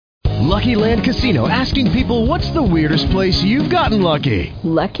Lucky Land Casino, asking people, what's the weirdest place you've gotten lucky?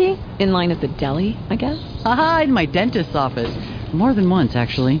 Lucky? In line at the deli, I guess? Aha, in my dentist's office. More than once,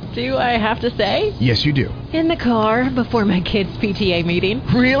 actually. Do I have to say? Yes, you do. In the car before my kids' PTA meeting.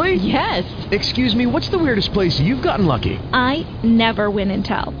 Really? Yes. Excuse me, what's the weirdest place you've gotten lucky? I never win and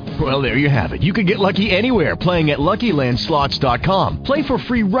tell. Well, there you have it. You can get lucky anywhere, playing at LuckyLandSlots.com. Play for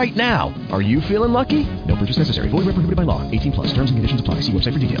free right now. Are you feeling lucky? No purchase necessary. Void where prohibited by law. 18 plus. Terms and conditions apply. See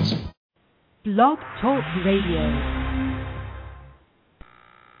website for details. Blog Talk Radio.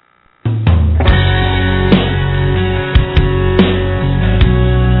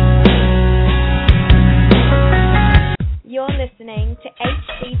 You're listening to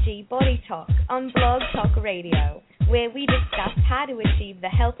HCG Body Talk on Blog Talk Radio, where we discuss how to achieve the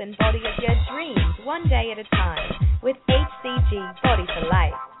health and body of your dreams one day at a time with HCG Body for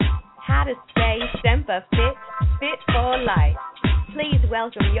Life. How to stay Semper Fit, fit for life. Please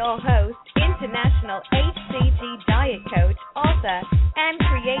welcome your host, international HCG diet coach, author, and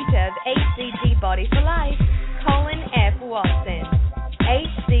creator of HCG Body for Life, Colin F. Watson.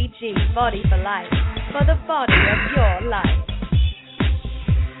 HCG Body for Life, for the body of your life.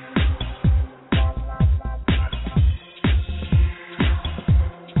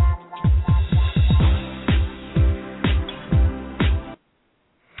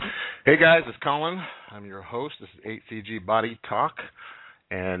 Hey guys, it's Colin. I'm your host. This is HCG Body Talk,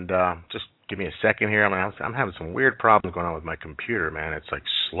 and just give me a second here. I'm having some weird problems going on with my computer, man. It's like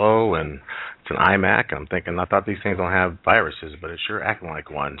slow, and it's an iMac, and I'm thinking, I thought these things don't have viruses, but it's sure acting like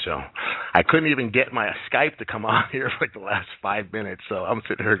one. So I couldn't even get my Skype to come on here for like the last 5 minutes, so I'm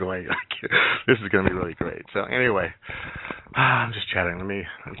sitting here going, this is going to be really great. So anyway, I'm just chatting. Let me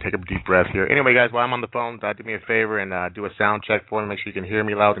take a deep breath here. Anyway, guys, while I'm on the phone, do me a favor and do a sound check for me. Make sure you can hear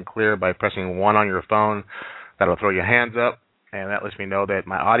me loud and clear by pressing 1 on your phone. That'll throw your hands up, and that lets me know that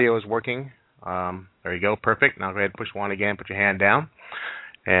my audio is working. There you go. Perfect. Now go ahead and push 1 again. Put your hand down,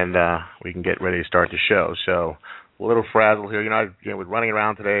 and we can get ready to start the show. So a little frazzled here. I was running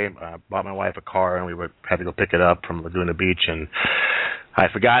around today. Bought my wife a car, and we had to go pick it up from Laguna Beach, and I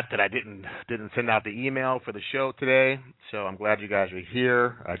forgot that I didn't send out the email for the show today. So I'm glad you guys are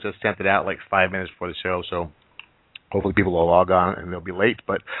here. I just sent it out like 5 minutes before the show, so hopefully people will log on and they'll be late.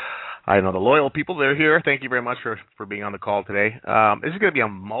 But I know the loyal people, they're here. Thank you very much for being on the call today. This is going to be a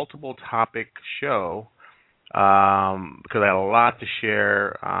multiple topic show because I have a lot to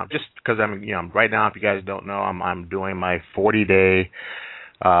share. Just because I'm right now, if you guys don't know, I'm doing my 40-day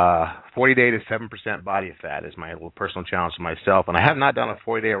to 7% body fat is my little personal challenge to myself. And I have not done a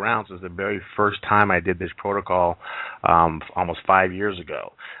 40-day around since the very first time I did this protocol almost 5 years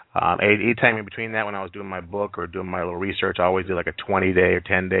ago. Any time in between that, when I was doing my book or doing my little research, I always did like a 20-day or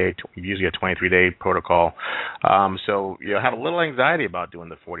 10-day, usually a 23-day protocol. So I have a little anxiety about doing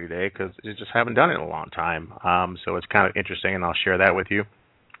the 40-day because I just haven't done it in a long time. So it's kind of interesting, and I'll share that with you.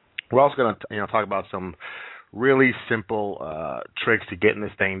 We're also going to talk about some really simple tricks to getting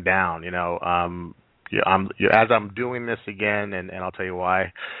this thing down. As I'm doing this again, and I'll tell you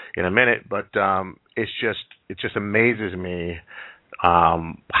why in a minute, but it just amazes me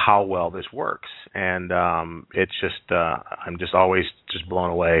how well this works, and it's just I'm just always just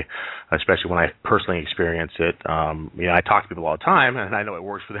blown away, especially when I personally experience it. I talk to people all the time, and I know it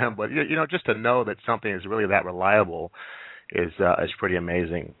works for them, but just to know that something is really that reliable is pretty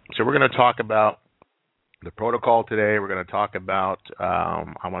amazing. So we're going to talk about the protocol today. We're going to talk about,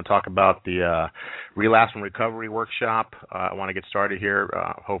 I want to talk about the Relapse and Recovery Workshop. I want to get started here,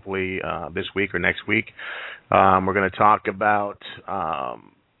 hopefully this week or next week. We're going to talk about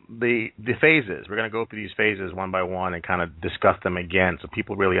the phases. We're going to go through these phases one by one and kind of discuss them again so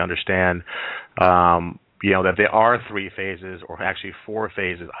people really understand that there are 3 phases, or actually 4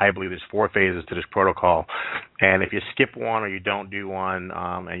 phases. I believe there's 4 phases to this protocol. And if you skip one or you don't do one,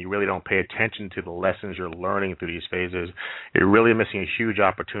 and you really don't pay attention to the lessons you're learning through these phases, you're really missing a huge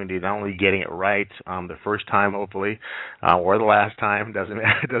opportunity, not only getting it right the first time, hopefully, or the last time. It doesn't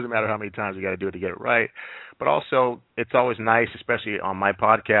matter how many times you got to do it to get it right. But also, it's always nice, especially on my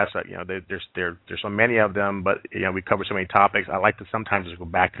podcast. There's so many of them, but we cover so many topics. I like to sometimes just go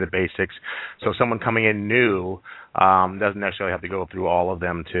back to the basics, so someone coming in new doesn't necessarily have to go through all of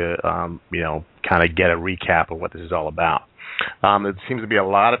them to kind of get a recap of what this is all about. There seems to be a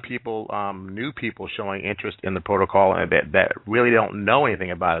lot of people, new people, showing interest in the protocol that really don't know anything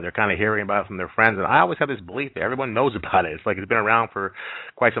about it. They're kind of hearing about it from their friends, and I always have this belief that everyone knows about it. It's like it's been around for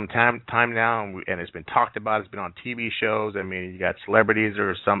quite some time now, and it's been talked about. It's been on TV shows. I mean, you got celebrities,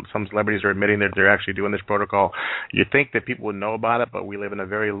 or some celebrities are admitting that they're actually doing this protocol. You think that people would know about it, but we live in a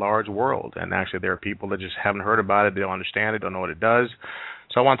very large world, and actually there are people that just haven't heard about it. They don't understand it, don't know what it does.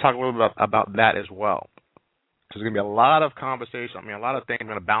 So I want to talk a little bit about that as well. So there's going to be a lot of conversation. I mean, a lot of things. I'm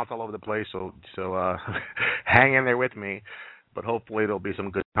going to bounce all over the place, so hang in there with me. But hopefully there'll be some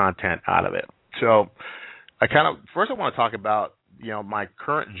good content out of it. So first I want to talk about, my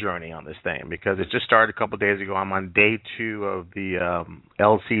current journey on this thing, because it just started a couple of days ago. I'm on day 2 of the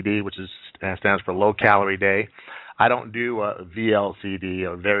LCD, which stands for Low Calorie Day. I don't do a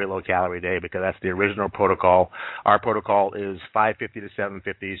VLCD, a very low calorie day, because that's the original protocol. Our protocol is 550 to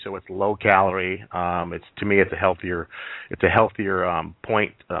 750, so it's low calorie. To me, it's a healthier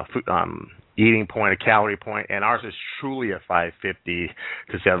point, eating point, a calorie point, and ours is truly a 550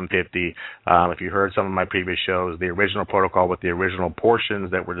 to 750. If you heard some of my previous shows, the original protocol with the original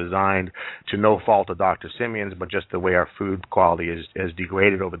portions that were designed to no fault of Dr. Simeon's, but just the way our food quality has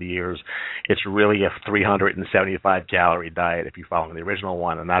degraded over the years, it's really a 375 calorie diet if you follow the original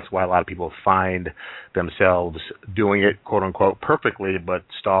one, and that's why a lot of people find themselves doing it, quote unquote, perfectly, but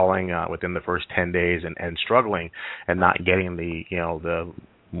stalling within the first 10 days and struggling and not getting the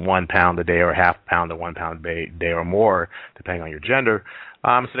 1 pound a day or half pound to 1 pound a day or more, depending on your gender.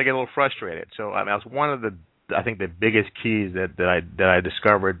 So they get a little frustrated. So that's one of the biggest keys that I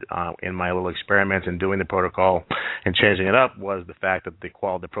discovered in my little experiments in doing the protocol and changing it up was the fact that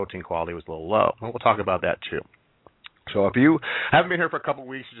the protein quality was a little low. And we'll talk about that too. So if you haven't been here for a couple of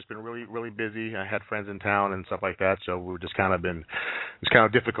weeks, you've just been really, really busy. I had friends in town and stuff like that, so it's kind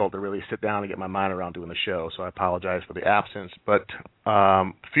of difficult to really sit down and get my mind around doing the show. So I apologize for the absence. But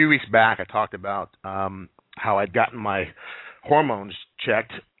a few weeks back, I talked about how I'd gotten my hormones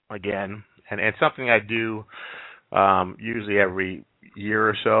checked again, and it's something I do usually every year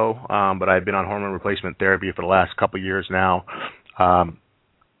or so. But I've been on hormone replacement therapy for the last couple of years now.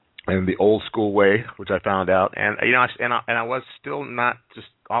 In the old school way, which I found out, and I was still not just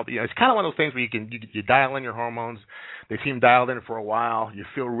all. It's kind of one of those things where you dial in your hormones. They seem dialed in for a while. You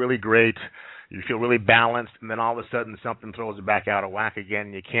feel really great. You feel really balanced, and then all of a sudden something throws it back out of whack again,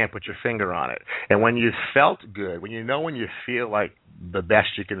 and you can't put your finger on it. And when you felt good, when you feel like the best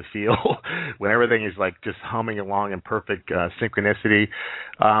you can feel, when everything is like just humming along in perfect synchronicity,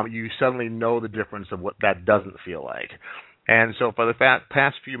 you suddenly know the difference of what that doesn't feel like. And so for the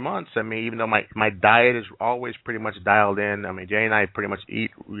past few months, I mean, even though my diet is always pretty much dialed in, I mean, Jay and I pretty much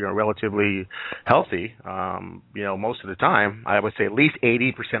eat, relatively healthy, most of the time. I would say at least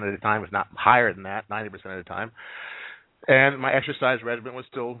 80% of the time, if not higher than that, 90% of the time. And my exercise regimen was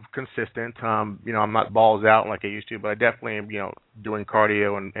still consistent. I'm not balls out like I used to, but I definitely am, doing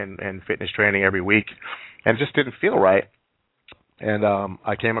cardio and fitness training every week, and it just didn't feel right. And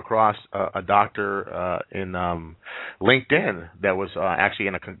I came across a doctor in LinkedIn that was actually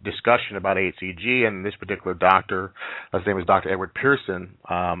in a discussion about HCG, and this particular doctor, his name is Dr. Edward Pearson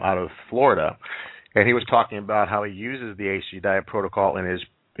out of Florida, and he was talking about how he uses the HCG diet protocol in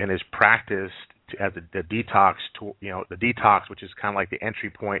his practice as the detox, the detox, which is kind of like the entry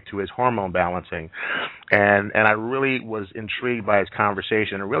point to his hormone balancing. And I really was intrigued by his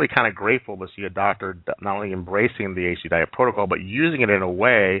conversation and really kind of grateful to see a doctor not only embracing the HCG diet protocol, but using it in a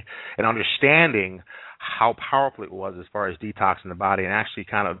way and understanding how powerful it was as far as detoxing the body and actually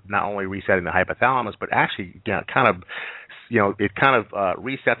kind of not only resetting the hypothalamus, but actually it kind of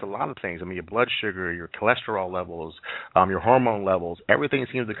resets a lot of things. I mean, your blood sugar, your cholesterol levels, your hormone levels, everything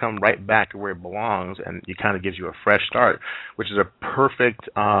seems to come right back to where it belongs, and it kind of gives you a fresh start, which is a perfect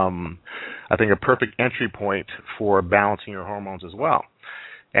entry point for balancing your hormones as well.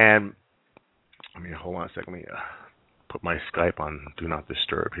 And hold on a second. Let me put my Skype on Do Not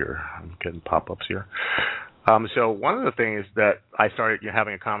Disturb here. I'm getting pop-ups here. So one of the things that I started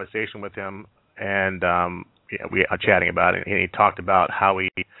having a conversation with him, and we are chatting about it, and he talked about how he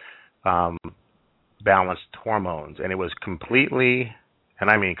balanced hormones, and it was completely, and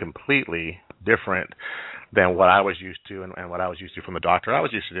I mean completely different than what I was used to and what I was used to from the doctor I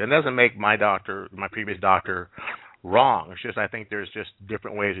was used to. It doesn't make my previous doctor, wrong. It's just I think there's just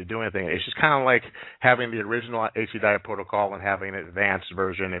different ways of doing things. It's just kind of like having the original HCG diet protocol and having an advanced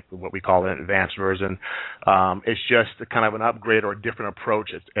version, what we call an advanced version. It's just kind of an upgrade or a different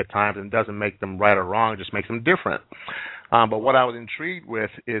approach at times, and doesn't make them right or wrong. It just makes them different. But what I was intrigued with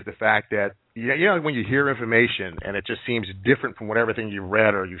is the fact that when you hear information and it just seems different from everything you've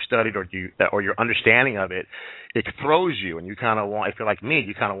read or you've studied or your understanding of it, it throws you, and you kind of want. If you're like me,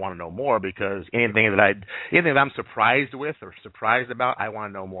 you kind of want to know more, because anything that I'm surprised with or surprised about, I want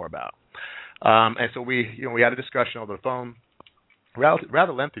to know more about. And so we had a discussion over the phone,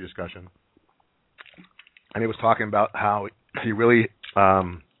 rather lengthy discussion, and he was talking about how he really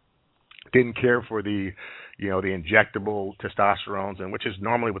didn't care for the the injectable testosterones, and which is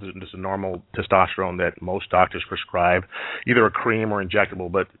normally just a normal testosterone that most doctors prescribe, either a cream or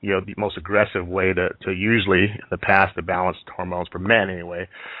injectable. But the most aggressive way to usually in the past to balance hormones for men anyway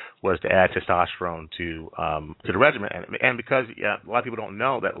was to add testosterone to the regimen, and because a lot of people don't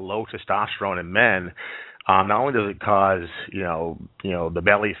know that low testosterone in men. Not only does it cause the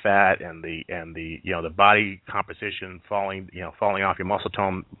belly fat and the body composition falling off, your muscle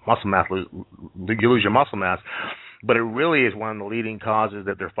mass, you lose your muscle mass, but it really is one of the leading causes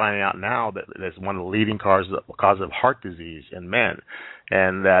that they're finding out now that it's one of the leading causes of heart disease in men,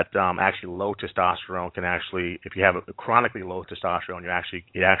 and that actually low testosterone can actually, if you have a chronically low testosterone,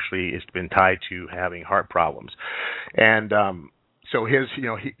 it's been tied to having heart problems, and so he was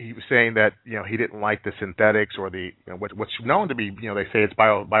saying that he didn't like the synthetics or the what's known to be they say it's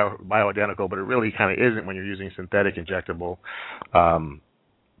bioidentical, but it really kind of isn't when you're using synthetic injectable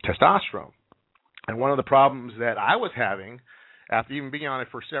testosterone. And one of the problems that I was having after even being on it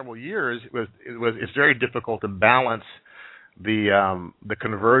for several years it's very difficult to balance the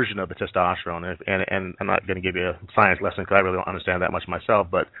conversion of the testosterone, and I'm not going to give you a science lesson because I really don't understand that much myself,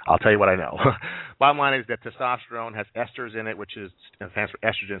 but I'll tell you what I know. Bottom line is that testosterone has esters in it, which stands for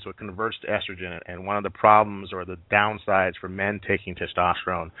estrogen, so it converts to estrogen. And one of the problems or the downsides for men taking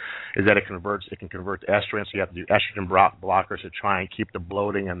testosterone is that it can convert to estrogen, so you have to do estrogen blockers to try and keep the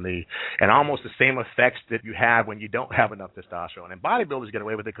bloating and almost the same effects that you have when you don't have enough testosterone. And bodybuilders get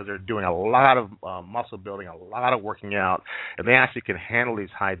away with it because they're doing a lot of muscle building, a lot of working out, and they actually can handle these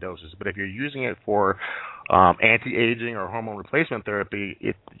high doses. But if you're using it for anti-aging or hormone replacement therapy,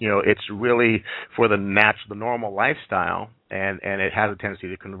 it's really for the normal lifestyle, and it has a tendency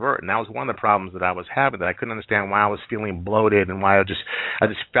to convert. And that was one of the problems that I was having, that I couldn't understand why I was feeling bloated and why I just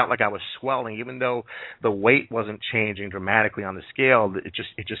felt like I was swelling, even though the weight wasn't changing dramatically on the scale. It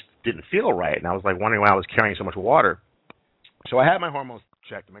just didn't feel right, and I was like wondering why I was carrying so much water. So I had my hormones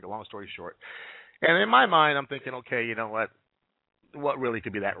checked, to make a long story short. And in my mind, I'm thinking, okay, you know what really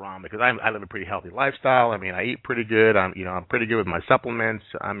could be that wrong? Because I live a pretty healthy lifestyle. I mean, I eat pretty good. I'm pretty good with my supplements.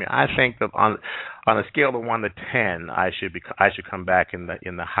 I mean, I think that on a scale of 1 to 10, I should come back in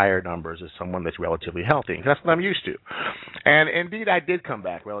the higher numbers as someone that's relatively healthy. That's what I'm used to. And indeed, I did come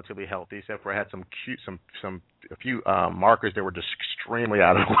back relatively healthy, except for I had a few markers that were just extremely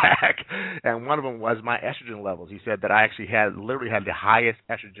out of whack. And one of them was my estrogen levels. He said that I actually literally had the highest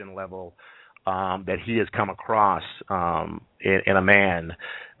estrogen level that he has come across in a man,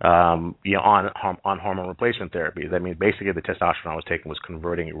 on hormone replacement therapy. That means basically the testosterone I was taking was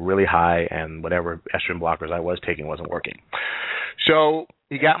converting really high, and whatever estrogen blockers I was taking wasn't working. So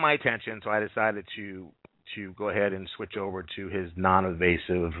he got my attention, so I decided to go ahead and switch over to his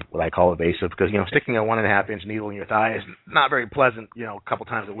non-invasive, what I call evasive, because sticking a 1.5-inch needle in your thigh is not very pleasant, a couple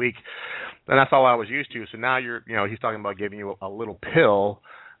times a week, and that's all I was used to. So now he's talking about giving you a little pill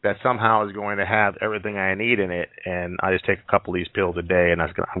that somehow is going to have everything I need in it, and I just take a couple of these pills a day, and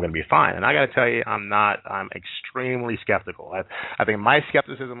I'm going to be fine. And I got to tell you, I'm extremely skeptical. I think my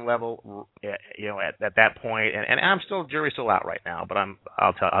skepticism level, at that point, and I'm jury's still out right now, but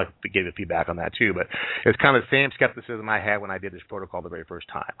I'll give you feedback on that too. But it's kind of the same skepticism I had when I did this protocol the very first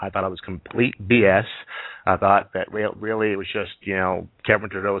time. I thought it was complete BS. I thought that really it was just Kevin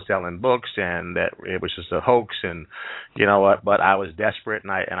Trudeau selling books, and that it was just a hoax. And you know what? But I was desperate,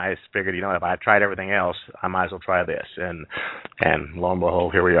 and I figured, if I tried everything else, I might as well try this. And lo and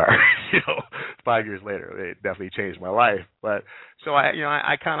behold, here we are. 5 years later, it definitely changed my life. But so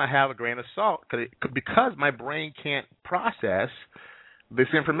I kind of have a grain of salt because my brain can't process this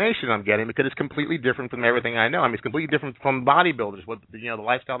information I'm getting, because it's completely different from everything I know. I mean, it's completely different from bodybuilders, what the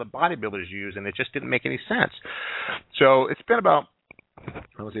lifestyle that bodybuilders use, and it just didn't make any sense. So it's been about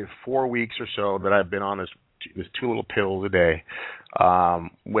 4 weeks or so that I've been on this 2 little pills a day,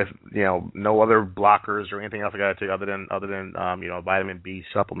 with no other blockers or anything else I got to take other than vitamin B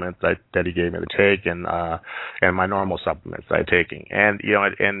supplements that he gave me to take, and my normal supplements that I'm taking. And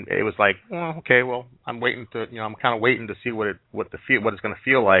and it was like, well, okay, well, I'm waiting to I'm kind of waiting to see what it's going to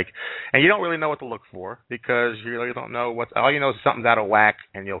feel like. And you don't really know what to look for, because you really don't know all you know is something's out of whack,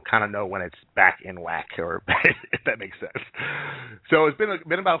 and you'll kind of know when it's back in whack, or if that makes sense. So it's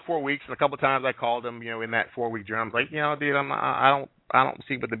been about 4 weeks, and a couple of times I called him in that 4-week journey. I'm like, dude, I don't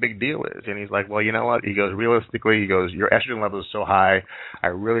see what the big deal is. And he's like, well, you know what? He goes, realistically, your estrogen level is so high, I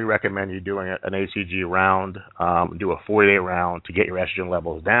really recommend you doing an HCG round, do a 40-day round to get your estrogen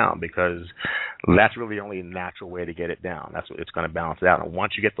levels down, because that's really the only natural way to get it down. That's what it's going to balance it out. And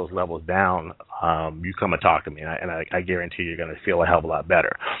once you get those levels down, you come and talk to me, and I guarantee you're going to feel a hell of a lot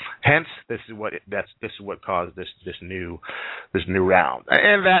better. Hence, this is what caused this new round,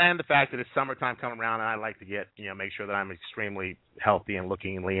 and the fact that it's summertime coming around, and I like to make sure that I'm extremely healthy and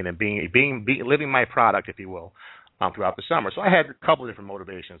looking lean and living my product, if you will, throughout the summer. So I had a couple of different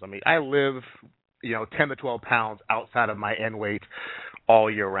motivations. I mean, I live 10 to 12 pounds outside of my end weight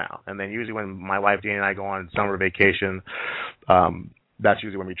all year round, and then usually when my wife Jane and I go on summer vacation, that's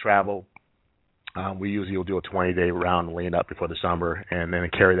usually when we travel. We usually will do a 20-day round and lean up before the summer, and then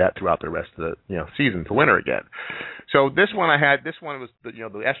carry that throughout the rest of the season to winter again. So this one was the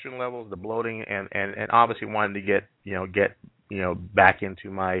estrogen levels, the bloating, and obviously wanted to get back into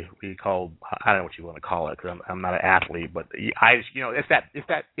my I don't know what you want to call it, because I'm not an athlete, but it's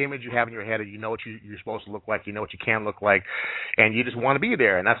that image you have in your head, and what you're supposed to look like, what you can look like, and you just want to be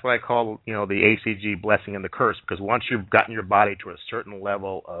there. And that's what I call the HCG blessing and the curse, because once you've gotten your body to a certain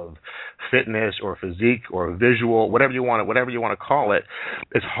level of fitness or physique or visual, whatever you want to call it,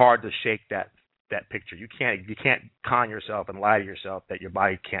 it's hard to shake that picture. You can't con yourself and lie to yourself that your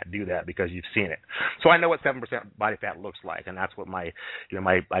body can't do that, because you've seen it. So I know what 7% body fat looks like, and that's what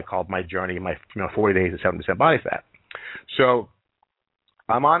I called my journey, my 40 days of 7% body fat. So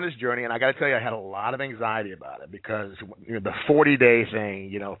I'm on this journey, and I got to tell you, I had a lot of anxiety about it, because the 40-day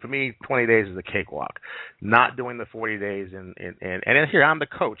thing, for me, 20 days is a cakewalk. Not doing the 40 days, and then here I'm the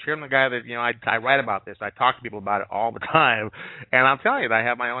coach. Here I'm the guy that I write about this. I talk to people about it all the time, and I'm telling you that I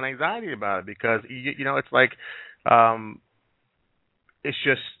have my own anxiety about it, because it's like it's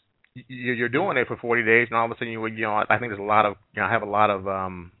just you're doing it for 40 days, and all of a sudden I think there's a lot of I have a lot of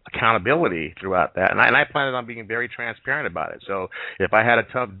accountability throughout that, and I plan on being very transparent about it. So if I had a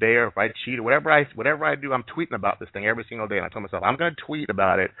tough day, or if I cheat, or whatever I do, I'm tweeting about this thing every single day, and I told myself I'm going to tweet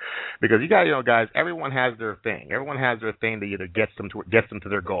about it, because you got guys, everyone has their thing. Everyone has their thing that either gets them to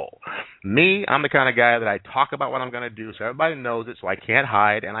their goal. Me, I'm the kind of guy that I talk about what I'm going to do, so everybody knows it, so I can't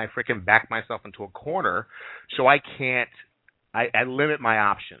hide, and I freaking back myself into a corner, so I can't. I limit my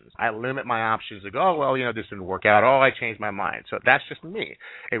options. To go, this didn't work out. Oh, I changed my mind. So that's just me.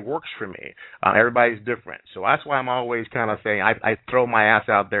 It works for me. Everybody's different. So that's why I'm always kind of saying I throw my ass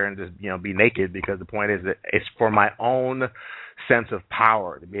out there and just, be naked, because the point is that it's for my own sense of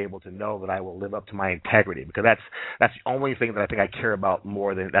power to be able to know that I will live up to my integrity, because that's the only thing that I think I care about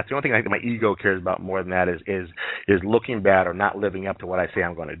more than, that's the only thing I think my ego cares about more than that is looking bad or not living up to what I say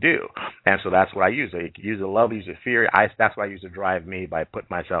I'm going to do. And so that's what I use. I use the love, use the fear. That's what I use to drive me, by putting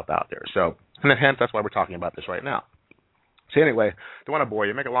myself out there. So, and hence that's why we're talking about this right now. So anyway, don't want to bore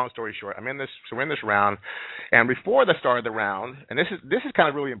you. Make a long story short, we're in this round, and before the start of the round, and this is kind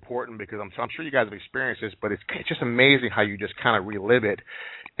of really important, because I'm sure you guys have experienced this, but it's just amazing how you just kind of relive it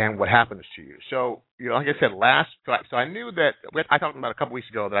and what happens to you. So, like I said, so I knew that, I talked about a couple weeks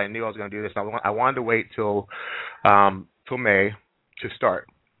ago that I knew I was going to do this, and I wanted to wait till May to start,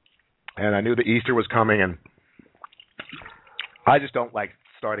 and I knew that Easter was coming, and I just don't like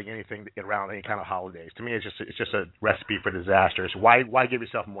starting anything around any kind of holidays. To me, it's just a recipe for disaster. So why give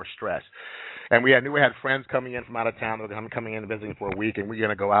yourself more stress? And we knew we had friends coming in from out of town that were coming in and visiting for a week, and we're going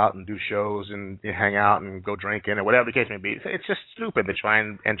to go out and do shows and hang out and go drinking or whatever the case may be. It's just stupid to try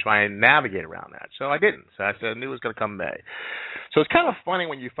and navigate around that. So I didn't. So I said I knew it was going to come May. So it's kind of funny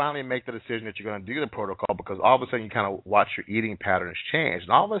when you finally make the decision that you're going to do the protocol, because all of a sudden you kind of watch your eating patterns change,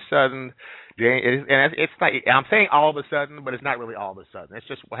 and all of a sudden, it's not, I'm saying all of a sudden, but it's not really all of a sudden. It's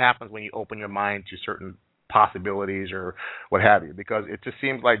just what happens when you open your mind to certain possibilities or what have you, because it just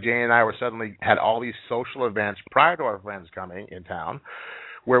seems like Jane and I had all these social events prior to our friends coming in town,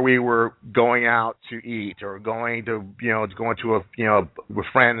 where we were going out to eat or going to with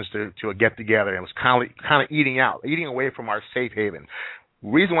friends to a get together, and it was kind of eating away from our safe haven.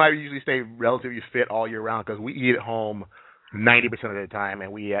 Reason why we usually stay relatively fit all year round, because we eat at home 90% of the time,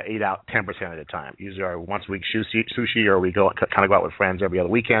 and we eat out 10% of the time. Usually our once a week sushi, or we go out with friends every other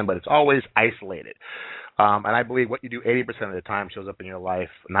weekend, but it's always isolated. And I believe what you do 80% of the time shows up in your life,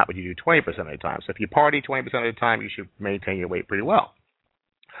 not what you do 20% of the time. So if you party 20% of the time, you should maintain your weight pretty well.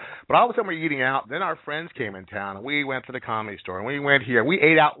 But all of a sudden we're eating out. Then our friends came in town, and we went to the Comedy Store, and we went here. We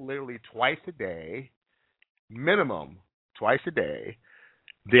ate out literally twice a day, minimum twice a day.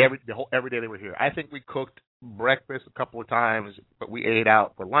 Every day they were here. I think we cooked breakfast a couple of times, but we ate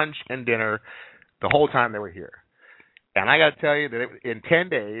out for lunch and dinner the whole time they were here. And I got to tell you that in 10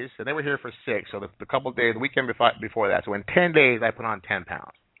 days, and they were here for 6, so the couple of days, the weekend before that, so in 10 days I put on 10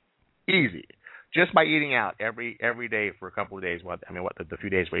 pounds. Easy. Just by eating out every day for a couple of days, the few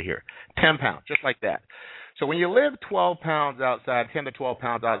days we're here. 10 pounds, just like that. So when you live 12 pounds outside, 10 to 12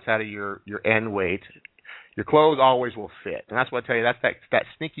 pounds outside of your end weight, your clothes always will fit. And that's what I tell you, that's that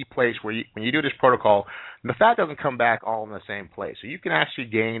sneaky place where when you do this protocol, the fat doesn't come back all in the same place. So you can actually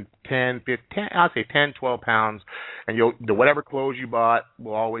gain 10, 15, I'd say 10, 12 pounds, and whatever clothes you bought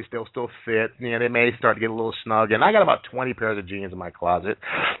will always still fit. They may start to get a little snug. And I got about 20 pairs of jeans in my closet,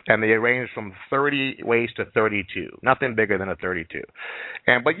 and they range from 30 waist to 32. Nothing bigger than a 32.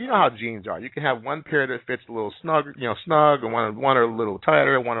 But you know how jeans are. You can have one pair that fits a little snug, and one are a little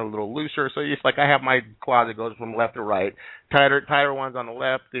tighter, one are a little looser. So it's like I have my closet goes from left to right. Tighter ones on the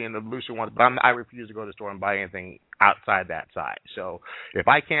left and the looser ones. But I refuse to go to the store and buy anything outside that size. So if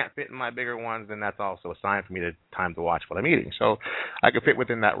I can't fit in my bigger ones, then that's also a sign for me time to watch what I'm eating. So I can fit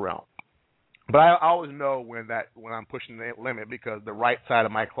within that realm. But I always know when I'm pushing the limit, because the right side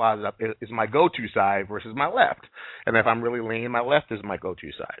of my closet is my go-to side versus my left. And if I'm really lean, my left is my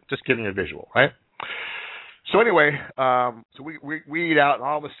go-to side. Just giving you a visual, right? So anyway, so we eat out, and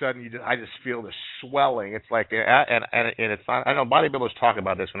all of a sudden I just feel the swelling. It's like, and it's not, I know bodybuilders talk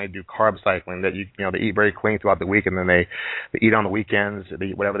about this when they do carb cycling, that they eat very clean throughout the week, and then they eat on the weekends, they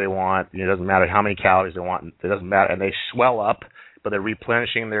eat whatever they want. It doesn't matter how many calories they want. It doesn't matter, and they swell up, but they're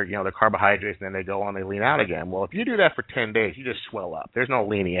replenishing their their carbohydrates, and then they go on, they lean out again. Well, if you do that for 10 days, you just swell up. There's no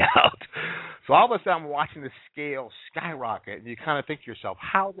leaning out. So all of a sudden, I'm watching the scale skyrocket, and you kind of think to yourself,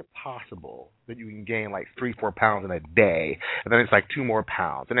 how is it possible that you can gain like 3-4 pounds in a day, and then it's like 2 more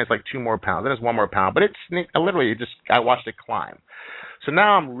pounds, and it's like 2 more pounds, then it's 1 more pound, but it's literally I watched it climb. So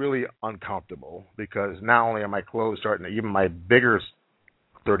now I'm really uncomfortable, because not only are my clothes starting to, even my bigger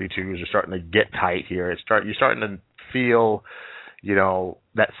 32s are starting to get tight here. You're starting to feel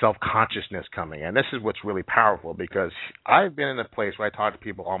that self-consciousness coming. And this is what's really powerful, because I've been in a place where I talk to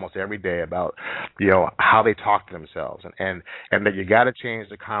people almost every day about, how they talk to themselves, and that you got to change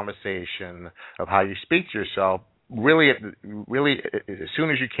the conversation of how you speak to yourself. Really, as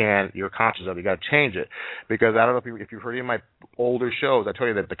soon as you can, you're conscious of it. You got to change it, because I don't know if you've heard any of my older shows. I tell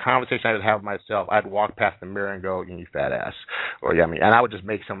you that the conversation I would have with myself, I'd walk past the mirror and go, "You fat ass," and I would just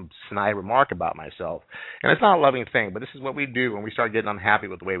make some snide remark about myself. And it's not a loving thing, but this is what we do when we start getting unhappy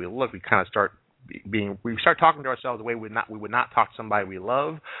with the way we look. We kind of start talking to ourselves the way we would not talk to somebody we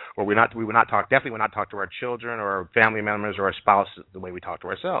love, or we would not talk to our children or our family members or our spouse the way we talk to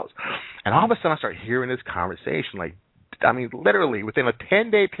ourselves. And all of a sudden I start hearing this conversation, literally within a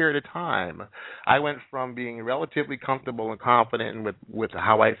 10-day period of time, I went from being relatively comfortable and confident with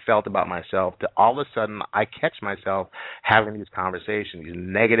how I felt about myself to all of a sudden I catch myself having these conversations, these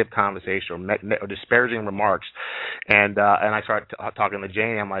negative conversations or disparaging remarks. And I start talking to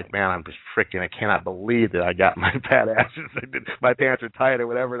Jane. I'm like, man, I'm just freaking, I cannot believe that I got my fat asses. My pants are tight or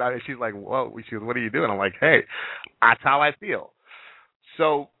whatever. And she's like, whoa. She goes, what are you doing? I'm like, hey, that's how I feel.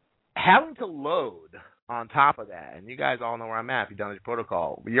 So having to load on top of that, and you guys all know where I'm at if you've done this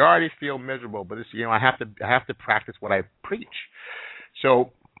protocol, you already feel miserable, but it's, I have to practice what I preach.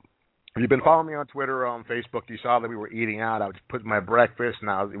 So if you've been following me on Twitter or on Facebook, you saw that we were eating out. I was putting my breakfast,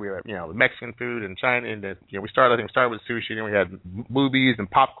 and we were, the Mexican food and China, and we started with sushi, and we had movies and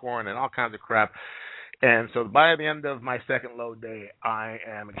popcorn and all kinds of crap. And so by the end of my second load day, I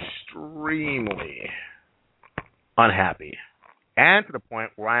am extremely unhappy, and to the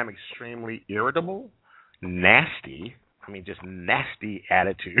point where I am extremely irritable, nasty. Just nasty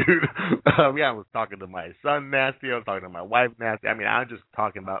attitude. I was talking to my son nasty. I was talking to my wife nasty. I'm just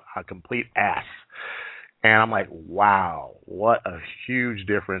talking about a complete ass. And I'm like, wow, what a huge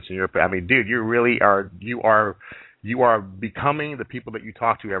difference in your. Dude, you really are. You are becoming the people that you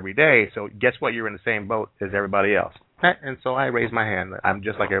talk to every day. So guess what? You're in the same boat as everybody else. And so I raised my hand. I'm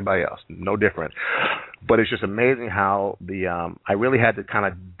just like everybody else, no different. But it's just amazing how I really had to kind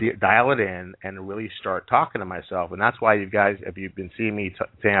of dial it in and really start talking to myself. And that's why you guys, if you've been seeing me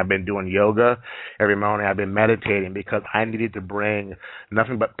saying I've been doing yoga every morning, I've been meditating, because I needed to bring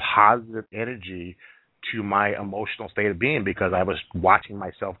nothing but positive energy to my emotional state of being, because I was watching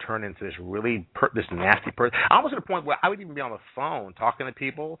myself turn into this this nasty person. Almost to the point where I would even be on the phone talking to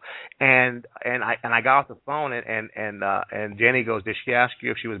people, and I got off the phone and Jenny goes, "Did she ask you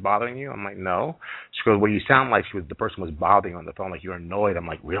if she was bothering you?" I'm like, "No." She goes, "Well, you sound like the person was bothering you on the phone, like you're annoyed." I'm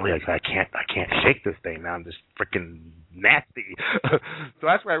like, "Really? I can't shake this thing now. I'm just freaking nasty." So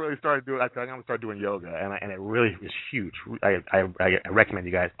that's why I really started doing. I thought I'm gonna start doing yoga, and it really is huge. I recommend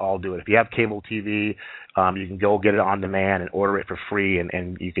you guys all do it. If you have cable TV, you can go get it on demand and order it for free,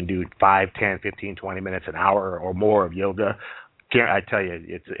 and you can do 5, 10, 15, 20 minutes, an hour or more of yoga. I tell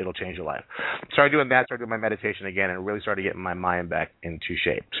you, it'll change your life. Started doing that, started doing my meditation again, and really started getting my mind back into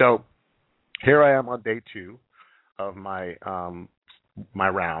shape. So here I am on day 2 of my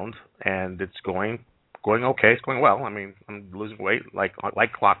round, and it's going going okay. It's going well. I mean, I'm losing weight like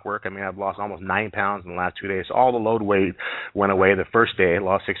clockwork. I mean, I've lost almost 9 pounds in the last 2 days. So all the load weight went away the first day. I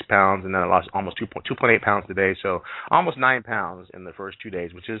lost 6 pounds, and then I lost almost 2.8 pounds today. So almost 9 pounds in the first 2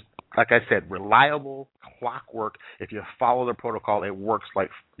 days, which is, like I said, reliable clockwork. If you follow the protocol, it works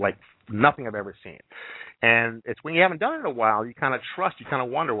like nothing I've ever seen. And it's when you haven't done it in a while, you kind of trust, you kind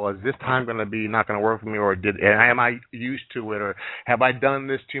of wonder, well, is this time going to be not going to work for me, or am I used to it, or have I done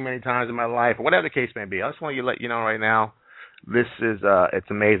this too many times in my life, or whatever the case may be. I just want to let you know right now, this is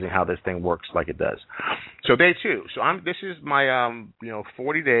it's amazing how this thing works like it does. So day 2. So this is my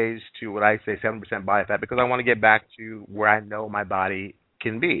 40 days to what I say 7% body fat, because I want to get back to where I know my body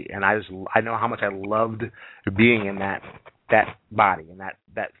can be, and I know how much I loved being in that body and that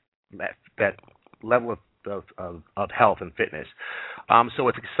level of health and fitness. So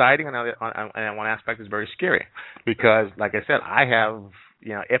it's exciting, and one aspect is very scary, because, like I said, I have,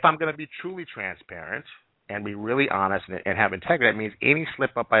 if I'm going to be truly transparent and be really honest and have integrity, that means any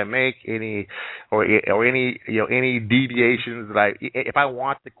slip up I make, any deviations that if I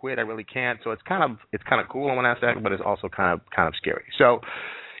want to quit, I really can't. So it's kind of cool in one aspect, but it's also kind of scary. So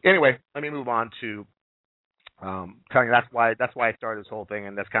anyway, let me move on to telling you that's why I started this whole thing,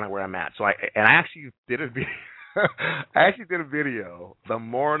 and that's kind of where I'm at. So I actually did a video. I actually did a video the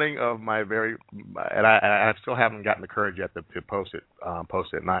morning of my and I still haven't gotten the courage yet to post it,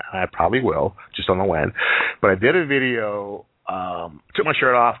 and I probably will, just don't know when. But I did a video, took my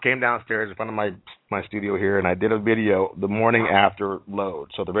shirt off, came downstairs in front of my studio here, and I did a video the morning after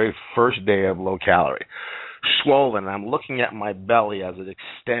load, so the very first day of low calorie, swollen. And I'm looking at my belly as it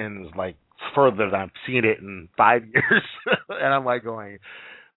extends like further than I've seen it in 5 years, and I'm like going,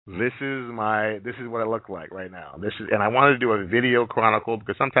 this is what I look like right now. And I wanted to do a video chronicle,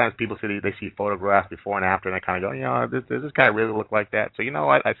 because sometimes people say they see photographs before and after, and they kind of go, does this guy really look like that? So you know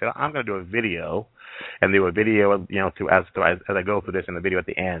what? I said, I'm going to do a video, and do a video, as I go through this, and the video at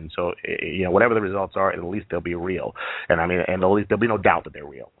the end. So whatever the results are, at least they'll be real. And I mean, and at least there'll be no doubt that they're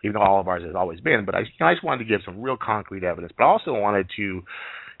real, even though all of ours has always been. But I just wanted to give some real concrete evidence, but I also wanted to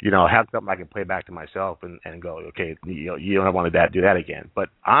have something I can play back to myself and go, okay, you don't want to do that again. But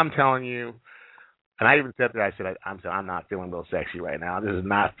I'm telling you, and I even said that, I'm not feeling real sexy right now.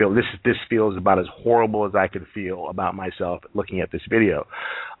 This feels about as horrible as I can feel about myself looking at this video.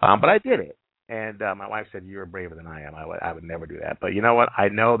 But I did it. And my wife said, "You're braver than I am. I would never do that." But you know what? I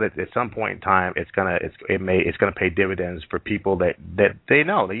know that at some point in time, it's gonna pay dividends for people that they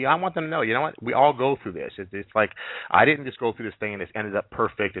know. I want them to know. You know what? We all go through this. It's like I didn't just go through this thing and it's ended up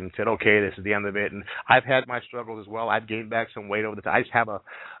perfect and said, "Okay, this is the end of it." And I've had my struggles as well. I've gained back some weight over the time.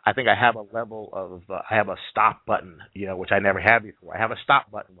 I think I have a level of I have a stop button, which I never had before. I have a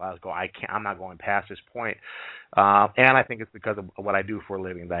stop button where I'm not going past this point. And I think it's because of what I do for a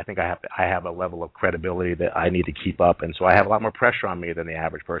living that I think I have a level of credibility that I need to keep up, and so I have a lot more pressure on me than the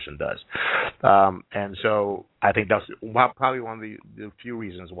average person does. And so I think that's probably one of the few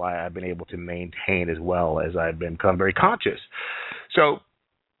reasons why I've been able to maintain as well as I've become very conscious. So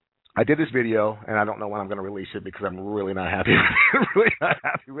I did this video, and I don't know when I'm going to release it because I'm really not happy with it. Really not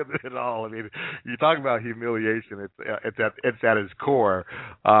happy with it at all. I mean, you talk about humiliation, it's at its core.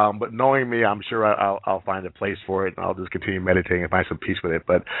 But knowing me, I'm sure I'll find a place for it, and I'll just continue meditating and find some peace with it.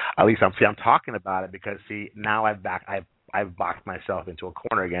 But at least I'm talking about it because, now I've boxed myself into a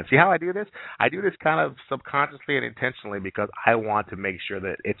corner again. See how I do this? I do this kind of subconsciously and intentionally because I want to make sure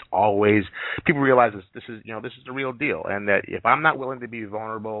that it's always people realize this is the real deal, and that if I'm not willing to be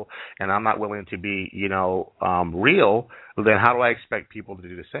vulnerable and I'm not willing to be real, then how do I expect people to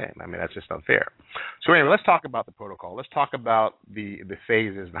do the same? I mean, that's just unfair. So anyway, let's talk about the protocol. Let's talk about the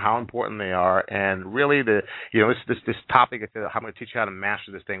phases and how important they are, and really this topic. I'm going to teach you how to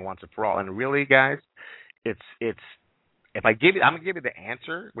master this thing once and for all. And really, guys, it's. If I'm going to give you the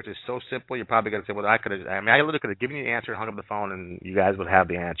answer, which is so simple, you're probably going to say, well, I literally could have given you the answer and hung up the phone, and you guys would have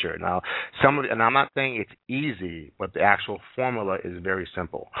the answer. Now, and I'm not saying it's easy, but the actual formula is very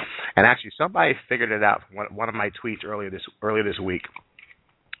simple. And actually, somebody figured it out from one of my tweets earlier this week.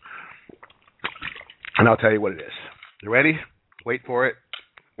 And I'll tell you what it is. You ready? Wait for it.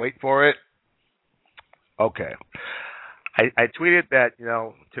 Okay. I tweeted that,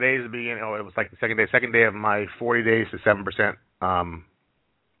 today's the beginning. It was like the second day of my 40 days to 7%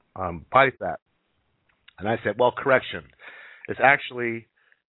 body fat. And I said, well, correction. It's actually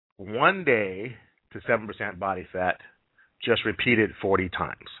 1 day to 7% body fat, just repeated 40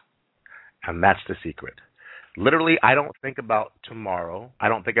 times. And that's the secret. Literally, I don't think about tomorrow. I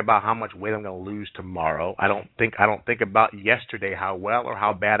don't think about how much weight I'm going to lose tomorrow. I don't think about yesterday, how well or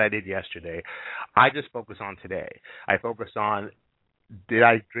how bad I did yesterday. I just focus on today. I focus on Did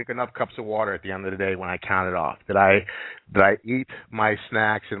I drink enough cups of water at the end of the day when I counted off? Did I eat my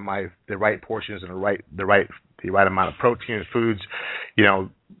snacks and the right portions and the right amount of protein and foods?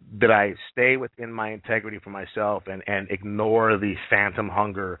 Did I stay within my integrity for myself and ignore the phantom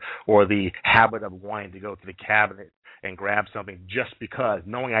hunger or the habit of wanting to go to the cabinet and grab something just because,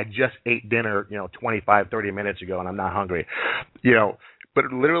 knowing I just ate dinner, 25, 30 minutes ago and I'm not hungry? But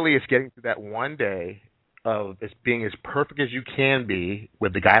literally it's getting to that one day of it's being as perfect as you can be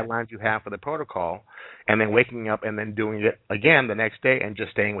with the guidelines you have for the protocol, and then waking up and then doing it again the next day and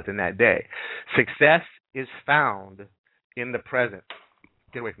just staying within that day. Success is found in the present.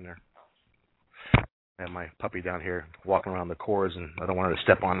 Get away from there. I have my puppy down here walking around the cords, and I don't want her to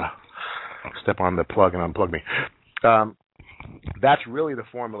step on the plug and unplug me. That's really the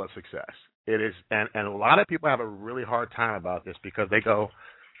formula of success. It is, and a lot of people have a really hard time about this because they go,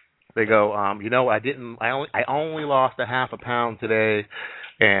 I only lost a half a pound today,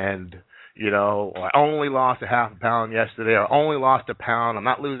 and I only lost a half a pound yesterday, or only lost a pound. I'm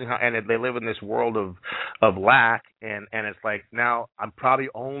not losing, and they live in this world of lack, and it's like, now I'm probably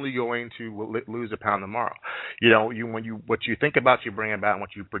only going to lose a pound tomorrow. What you think about, you bring about, and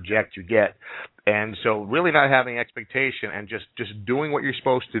what you project, you get. And so really not having expectation and just doing what you're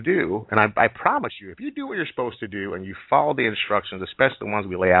supposed to do. And I promise you, if you do what you're supposed to do and you follow the instructions, especially the ones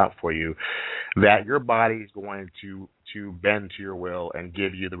we lay out for you, that your body is going to bend to your will and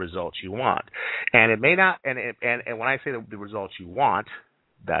give you the results you want. And it may not, and when I say the results you want,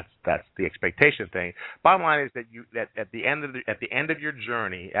 that's the expectation thing. Bottom line is that at the end of your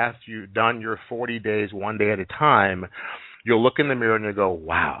journey, after you've done your 40 days, one day at a time, you'll look in the mirror and you'll go,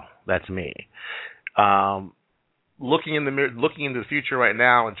 wow, that's me. Looking in the mirror, looking into the future right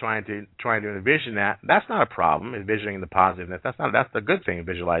now and trying to envision that's not a problem. Envisioning the positiveness, that's the good thing,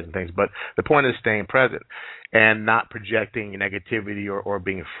 visualizing things. But the point is staying present and not projecting negativity or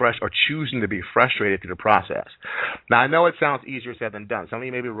being fresh or choosing to be frustrated through the process. Now I know it sounds easier said than done. Some of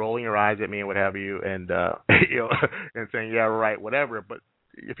you may be rolling your eyes at me and what have you, and and saying, yeah, right, whatever. But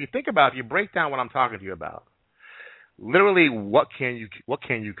if you think about it, if you break down what I'm talking to you about, literally, what can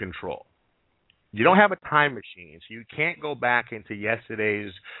you control? You don't have a time machine, so you can't go back into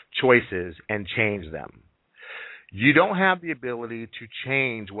yesterday's choices and change them. You don't have the ability to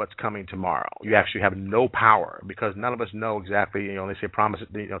change what's coming tomorrow. You actually have no power because none of us know exactly, they say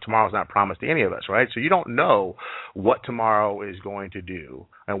tomorrow's not promised to any of us, right? So you don't know what tomorrow is going to do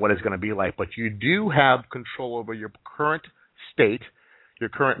and what it's going to be like, but you do have control over your current state, your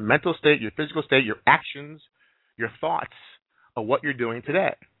current mental state, your physical state, your actions, your thoughts of what you're doing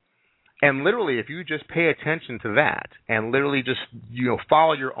today. And literally, if you just pay attention to that and literally just,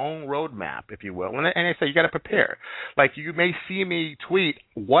 follow your own roadmap, if you will, and I say you got to prepare. Like, you may see me tweet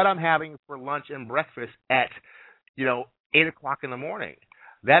what I'm having for lunch and breakfast at, 8 o'clock in the morning.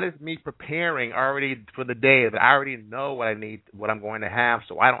 That is me preparing already for the day, that I already know what I need, what I'm going to have,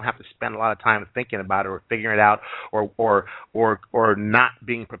 so I don't have to spend a lot of time thinking about it or figuring it out or not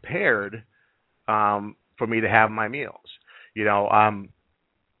being prepared for me to have my meals.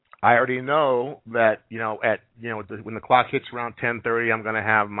 I already know that when the clock hits around 10:30, I'm going to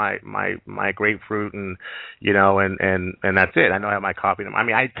have my grapefruit and and that's it. I know I have my coffee. I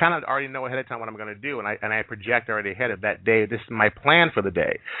mean, I kind of already know ahead of time what I'm going to do, and I project already ahead of that day. This is my plan for the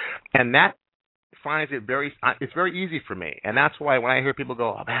day, and that finds it it's very easy for me. And that's why when I hear people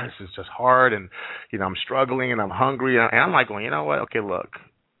go, oh man, this is just hard, and I'm struggling and I'm hungry, and I'm like going, you know what? Okay, look,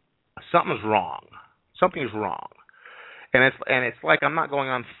 something's wrong. Something's wrong. And it's like I'm not going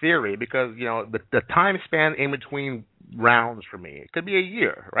on theory because the time span in between rounds for me, it could be a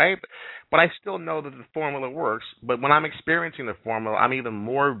year, right? But I still know that the formula works. But when I'm experiencing the formula, I'm even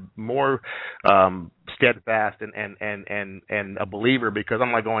more steadfast and a believer because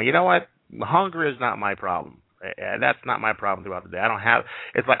I'm like going, you know what? Hunger is not my problem. That's not my problem throughout the day. I don't have.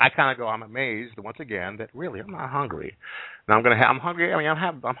 It's like I kind of go. I'm amazed once again that really I'm not hungry. And I'm hungry. I mean,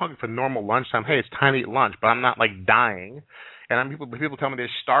 I'm hungry for normal lunchtime. Hey, it's time to eat lunch, but I'm not like dying. And people tell me they're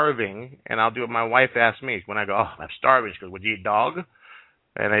starving, and I'll do what my wife asks me when I go. Oh, I'm starving. She goes, would you eat dog?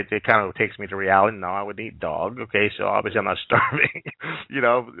 And it kind of takes me to reality. No, I would eat dog. Okay, so obviously I'm not starving,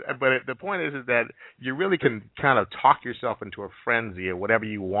 But the point is that you really can kind of talk yourself into a frenzy of whatever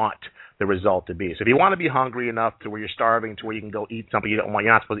you want the result to be. So if you want to be hungry enough to where you're starving, to where you can go eat something you're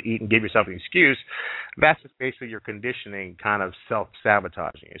not supposed to eat and give yourself an excuse, that's just basically your conditioning kind of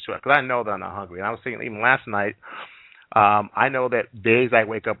self-sabotaging. So because I know that I'm not hungry. And I was thinking even last night, I know that days I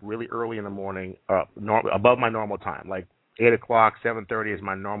wake up really early in the morning, above my normal time, like 8 o'clock, 7:30 is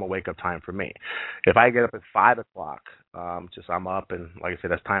my normal wake-up time for me. If I get up at 5 o'clock, just I'm up, and like I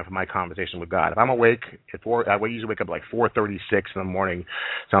said, that's time for my conversation with God. If I'm awake at 4, I usually wake up like 4:36 in the morning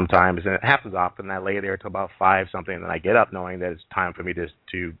sometimes, and it happens often. I lay there till about 5 something, and then I get up knowing that it's time for me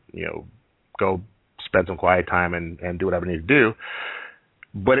to go spend some quiet time and do whatever I need to do.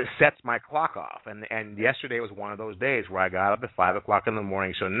 But it sets my clock off, and yesterday was one of those days where I got up at 5 o'clock in the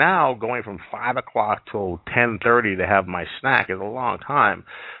morning. So now going from 5 o'clock till 10:30 to have my snack is a long time.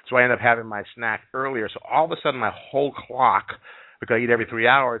 So I end up having my snack earlier. So all of a sudden my whole clock, because I eat every 3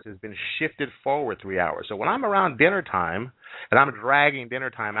 hours, has been shifted forward 3 hours. So when I'm around dinner time, and I'm dragging dinner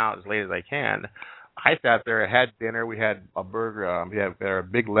time out as late as I can, I sat there, I had dinner, we had a burger, we had a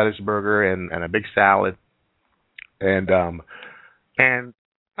big lettuce burger and a big salad, and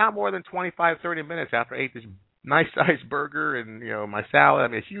not more than 25, 30 minutes after I ate this nice-sized burger and, my salad, I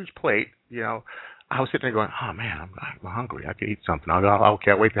mean, a huge plate, I was sitting there going, oh, man, I'm hungry. I could eat something. I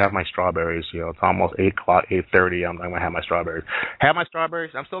can't wait to have my strawberries. It's almost 8 o'clock, 8:30. I'm going to have my strawberries. Have my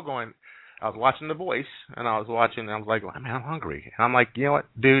strawberries. I'm still going. I was watching The Voice, and I was like, man, I'm hungry. And I'm like, you know what,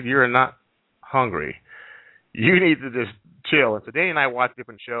 dude, you're not hungry. You need to just chill. And so Danny and I watch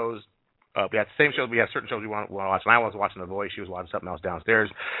different shows. We had the same shows. We had certain shows we want to watch. And I was watching The Voice. She was watching something else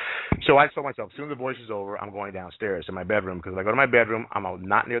downstairs. So I told myself, as soon as The Voice is over, I'm going downstairs to my bedroom, because if I go to my bedroom, I'm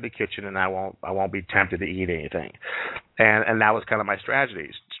not near the kitchen, and I won't be tempted to eat anything. And that was kind of my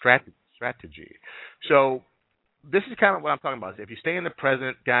strategy. So this is kind of what I'm talking about. If you stay in the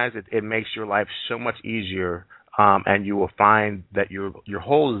present, guys, it makes your life so much easier. And you will find that your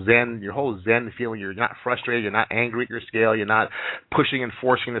whole zen feeling, you're not frustrated, you're not angry at your scale, you're not pushing and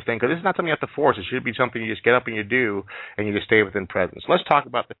forcing this thing, because this is not something you have to force. It should be something you just get up and you do, and you just stay within presence. So let's talk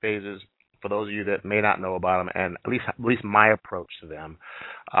about the phases for those of you that may not know about them, and at least my approach to them.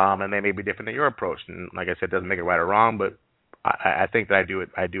 And they may be different than your approach. And like I said, it doesn't make it right or wrong, but I think that I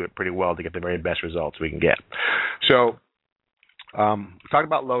do it pretty well to get the very best results we can get. So talk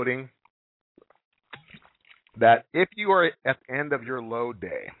about loading. That if you are at the end of your load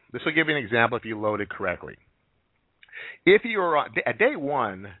day, this will give you an example if you loaded correctly. If you are at day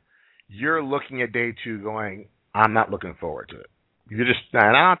 1, you're looking at day 2 going, I'm not looking forward to it. You're just, and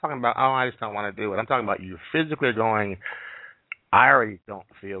I'm not talking about, I just don't want to do it. I'm talking about you physically going, I already don't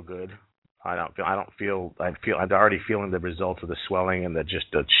feel good. I'm already feeling the results of the swelling and the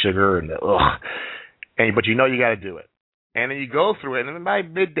sugar and the ugh. But you got to do it. And then you go through it, and then by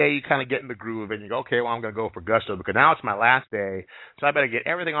midday, you kind of get in the groove, and you go, okay, well, I'm going to go for gusto, because now it's my last day, so I better get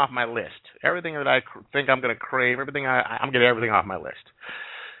everything off my list. Everything that I think I'm going to crave, I'm getting everything off my list.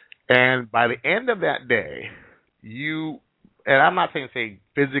 And by the end of that day, and I'm not saying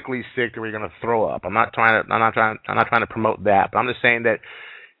physically sick or you're going to throw up. I'm not trying to promote that, but I'm just saying that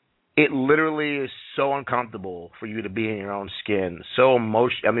it literally is so uncomfortable for you to be in your own skin.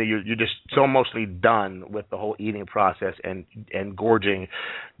 You're just so emotionally done with the whole eating process and gorging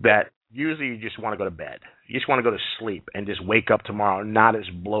that usually you just want to go to bed. You just want to go to sleep and just wake up tomorrow not as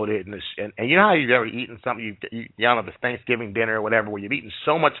bloated and you know how you've ever eaten something, you don't know, this Thanksgiving dinner or whatever, where you've eaten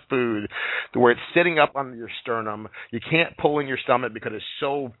so much food to where it's sitting up under your sternum. You can't pull in your stomach because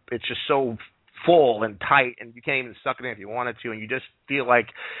it's just so full and tight, and you can't even suck it in if you wanted to, and you just feel like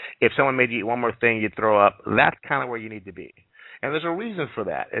if someone made you eat one more thing, you'd throw up. That's kind of where you need to be, and there's a reason for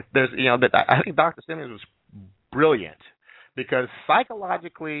that. I think Dr. Simmons was brilliant, because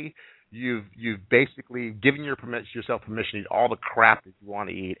psychologically, you've basically given yourself permission to eat all the crap that you want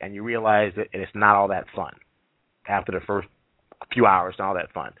to eat, and you realize that it's not all that fun after the first few hours. Not all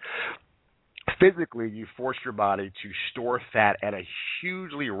that fun. Physically, you force your body to store fat at a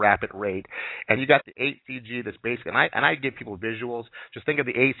hugely rapid rate, and you got the HCG that's basically, and I give people visuals. Just think of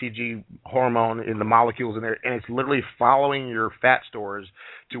the HCG hormone in the molecules in there, and it's literally following your fat stores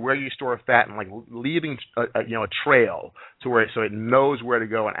to where you store fat and like leaving a trail to where so it knows where to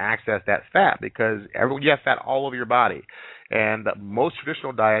go and access that fat, because you have fat all over your body. And most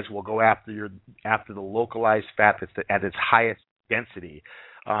traditional diets will go after the localized fat that's at its highest density.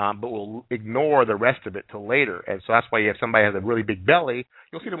 But we'll ignore the rest of it till later. And so that's why if somebody has a really big belly,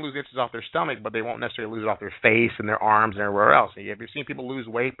 you'll see them lose inches off their stomach, but they won't necessarily lose it off their face and their arms and everywhere else. And you've seen people lose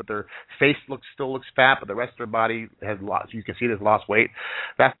weight, but their face still looks fat, but the rest of their body has lost. You can see there's lost weight.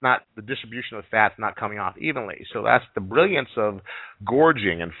 That's not the distribution of fat's not coming off evenly. So that's the brilliance of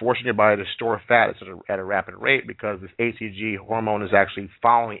gorging and forcing your body to store fat at a rapid rate, because this HCG hormone is actually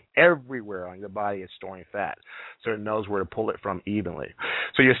following everywhere on your body. It's storing fat, so it knows where to pull it from evenly.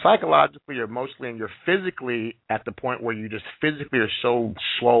 So you're psychologically, you're emotionally, and you're physically at the point where you just physically are so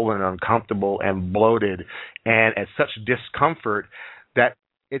swollen and uncomfortable and bloated and at such discomfort that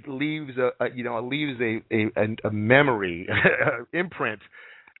it leaves a memory imprint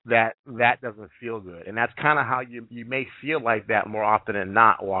that doesn't feel good. And that's kind of how you may feel like that more often than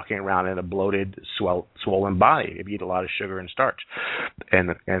not, walking around in a bloated, swollen body if you eat a lot of sugar and starch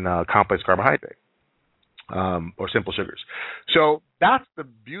and complex carbohydrate. Or simple sugars. So that's the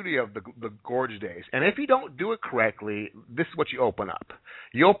beauty of the gorge days. And if you don't do it correctly, this is what you open up.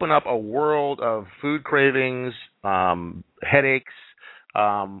 You open up a world of food cravings, headaches,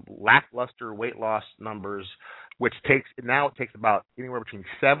 lackluster weight loss numbers, which takes about anywhere between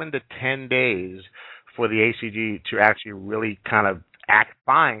 7 to 10 days for the HCG to actually really kind of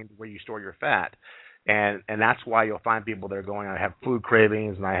find where you store your fat. And that's why you'll find people that are going, I have food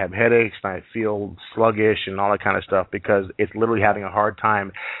cravings and I have headaches and I feel sluggish and all that kind of stuff, because it's literally having a hard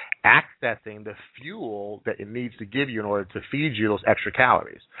time accessing the fuel that it needs to give you in order to feed you those extra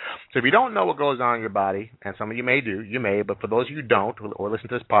calories. So if you don't know what goes on in your body, and some of you may, but for those of you who don't or listen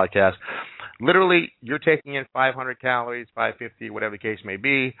to this podcast, literally you're taking in 500 calories, 550, whatever the case may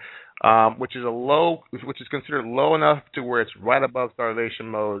be, which is considered low enough to where it's right above starvation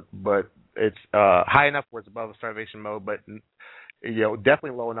mode, but it's high enough where it's above starvation mode, but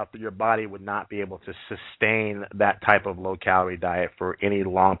definitely low enough that your body would not be able to sustain that type of low-calorie diet for any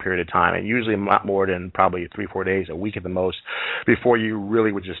long period of time, and usually not more than probably 3-4 days, a week at the most, before you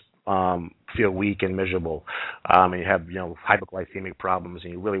really would just feel weak and miserable, and you have hypoglycemic problems,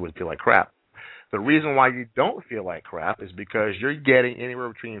 and you really would feel like crap. The reason why you don't feel like crap is because you're getting anywhere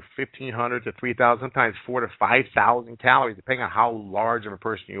between 1,500 to 3,000, sometimes 4,000 to 5,000 calories, depending on how large of a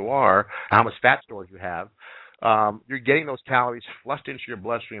person you are, how much fat storage you have. You're getting those calories flushed into your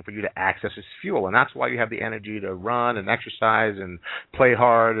bloodstream for you to access as fuel, and that's why you have the energy to run and exercise and play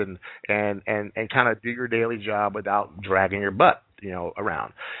hard and kind of do your daily job without dragging your butt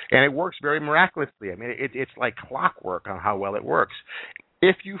around. And it works very miraculously. I mean, it's like clockwork on how well it works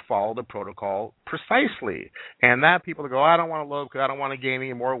if you follow the protocol precisely. And that people go, I don't want to load because I don't want to gain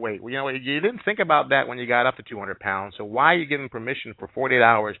any more weight. Well, you didn't think about that when you got up to 200 pounds. So why are you giving permission for 48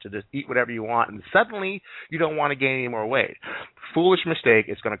 hours to just eat whatever you want and suddenly you don't want to gain any more weight? Foolish mistake.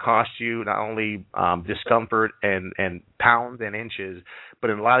 It's going to cost you not only discomfort and pounds and inches, but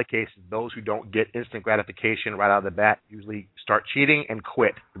in a lot of cases, those who don't get instant gratification right out of the bat usually start cheating and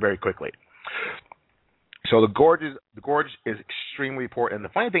quit very quickly. So the gorge is extremely important. And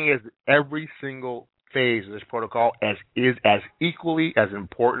the funny thing is, every single phase of this protocol is as equally as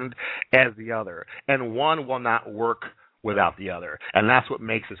important as the other, and one will not work without the other. And that's what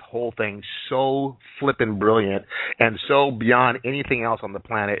makes this whole thing so flippin' brilliant and so beyond anything else on the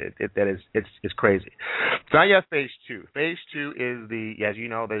planet. It's crazy. So now you have phase 2. Phase 2 is as you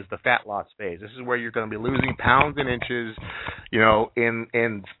know, there's the fat loss phase. This is where you're going to be losing pounds and inches,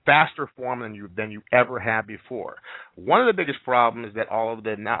 in faster form than you ever had before. One of the biggest problems is that all of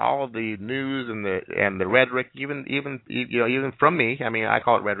the news and the rhetoric, even from me, I mean, I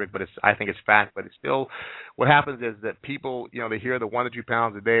call it rhetoric, but I think it's fact. But it's still, what happens is that people, they hear the 1 to 2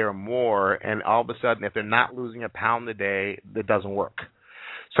 pounds a day or more, and all of a sudden, if they're not losing a pound a day, that doesn't work.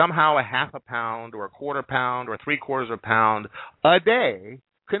 Somehow, a half a pound or a quarter pound or 3/4 of a pound a day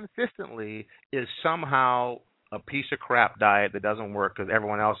consistently is somehow a piece of crap diet that doesn't work because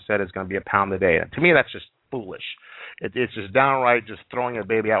everyone else said it's going to be a pound a day. And to me, that's just foolish. It's just downright just throwing a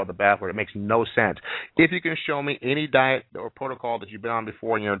baby out with the bathwater. It makes no sense. If you can show me any diet or protocol that you've been on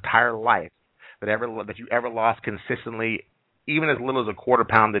before in your entire life that you ever lost consistently, even as little as a quarter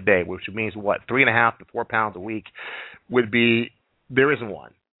pound a day, which means 3.5 to 4 pounds a week, there isn't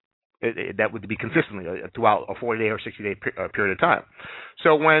one. That would be consistently throughout a 40-day or 60-day period of time.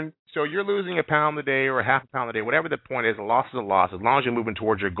 So you're losing a pound a day or a half a pound a day, whatever the point is, a loss is a loss. As long as you're moving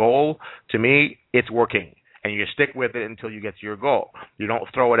towards your goal, to me, it's working. And you stick with it until you get to your goal. You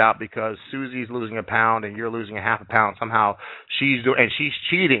don't throw it out because Susie's losing a pound and you're losing a half a pound. Somehow she's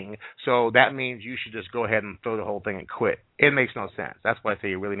cheating, so that means you should just go ahead and throw the whole thing and quit. It makes no sense. That's why I say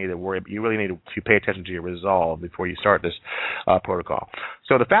you really need to worry. You really need to pay attention to your resolve before you start this protocol.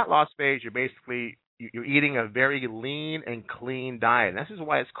 So the fat loss phase, you're eating a very lean and clean diet. And this is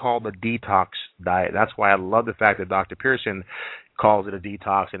why it's called the detox diet. That's why I love the fact that Dr. Pearson calls it a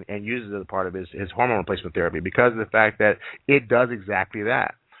detox and uses it as a part of his hormone replacement therapy, because of the fact that it does exactly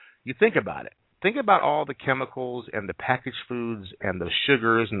that. You think about it. Think about all the chemicals and the packaged foods and the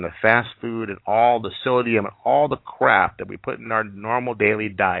sugars and the fast food and all the sodium and all the crap that we put in our normal daily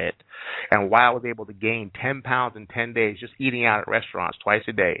diet, and why I was able to gain 10 pounds in 10 days just eating out at restaurants twice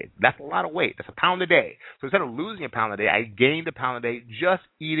a day. That's a lot of weight. That's a pound a day. So instead of losing a pound a day, I gained a pound a day just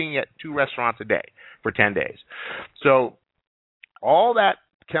eating at 2 restaurants a day for 10 days. So all that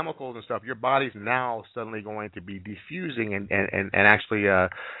chemicals and stuff, your body's now suddenly going to be diffusing and actually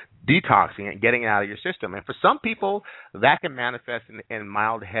detoxing and getting it out of your system. And for some people, that can manifest in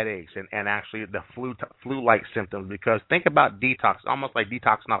mild headaches and actually the flu-like symptoms, because think about detox, almost like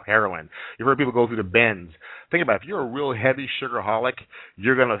detoxing off heroin. You've heard people go through the bends. Think about it. If you're a real heavy sugaraholic,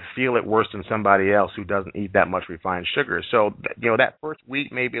 you're going to feel it worse than somebody else who doesn't eat that much refined sugar. So, that first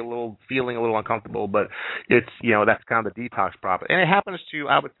week may be feeling a little uncomfortable, but it's, that's kind of the detox problem. And it happens to,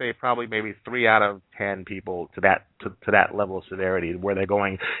 I would say, probably maybe 3 out of 10 people to that level of severity, where they're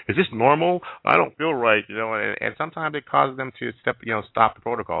going, is this normal? I don't feel right, and sometimes it causes them to stop the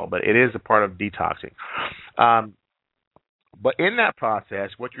protocol, but it is a part of detoxing. But in that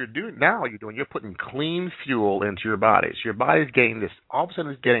process, what you're putting clean fuel into your body. So your body's getting this, all of a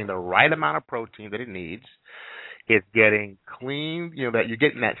sudden it's getting the right amount of protein that it needs. It's getting clean, that you're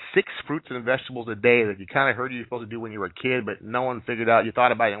getting that 6 fruits and vegetables a day that you kind of heard you were supposed to do when you were a kid, but no one figured out. You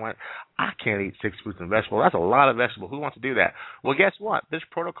thought about it and went, I can't eat 6 fruits and vegetables. That's a lot of vegetables. Who wants to do that? Well, guess what? This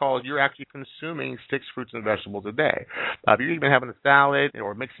protocol is you're actually consuming 6 fruits and vegetables a day. If you're even having a salad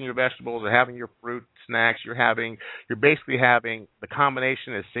or mixing your vegetables or having your fruit snacks, you're basically having the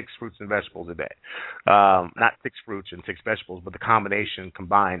combination of 6 fruits and vegetables a day. Not 6 fruits and 6 vegetables, but the combination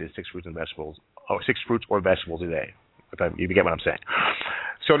combined is 6 fruits and vegetables, or 6 fruits or vegetables a day. If you get what I'm saying.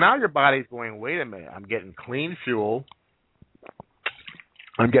 So now your body's going, wait a minute, I'm getting clean fuel.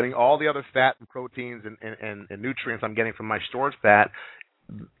 I'm getting all the other fat and proteins and nutrients I'm getting from my stored fat.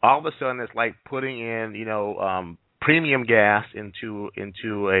 All of a sudden, it's like putting in, premium gas into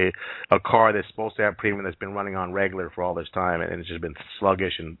a car that's supposed to have premium, that's been running on regular for all this time, and it's just been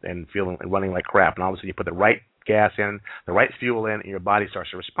sluggish and feeling and running like crap. And all of a sudden, you put the right gas in, the right fuel in, and your body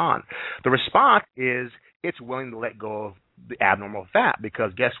starts to respond. The response is it's willing to let go of the abnormal fat,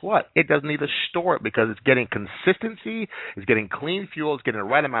 because guess what? It doesn't need to store it, because it's getting consistency, it's getting clean fuel, it's getting the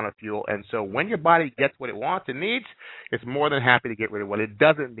right amount of fuel. And so when your body gets what it wants and needs, it's more than happy to get rid of what it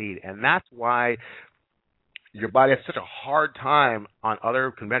doesn't need. And that's why your body has such a hard time on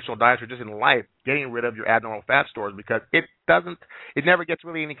other conventional diets or just in life getting rid of your abnormal fat stores, because it never gets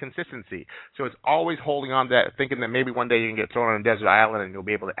really any consistency. So it's always holding on to that, thinking that maybe one day you can get thrown on a desert island and you'll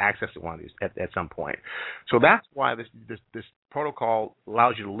be able to access it one of these at some point. So that's why this protocol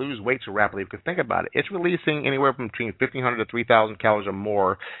allows you to lose weight so rapidly, because think about it. It's releasing anywhere from between 1,500 to 3,000 calories or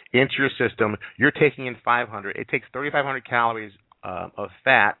more into your system. You're taking in 500. It takes 3,500 calories of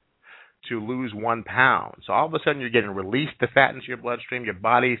fat to lose 1 pound. So all of a sudden you're getting released the fat into your bloodstream. Your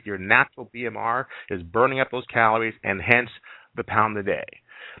body, your natural BMR is burning up those calories, and hence the pound a day.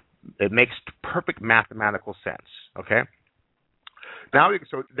 It makes perfect mathematical sense, okay? Now,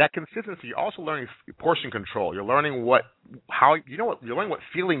 so that consistency, you're also learning portion control. You're learning what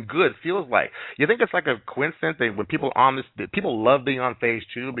feeling good feels like. You think it's like a coincidence that when people are on this, people love being on phase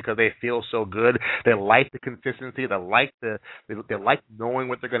 2 because they feel so good. They like the consistency. They like knowing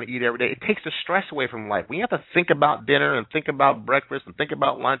what they're going to eat every day. It takes the stress away from life. When you have to think about dinner and think about breakfast and think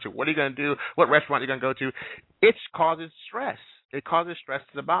about lunch and what are you going to do, what restaurant you're going to go to, it causes stress. It causes stress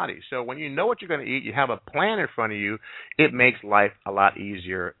to the body. So when you know what you're going to eat, you have a plan in front of you, it makes life a lot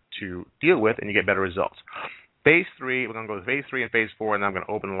easier to deal with, and you get better results. Phase 3, we're going to go to phase 3 and phase 4, and then I'm going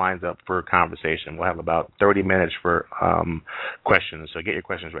to open the lines up for conversation. We'll have about 30 minutes for questions, so get your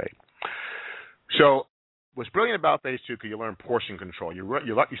questions ready. So what's brilliant about phase 2, because you learn portion control. You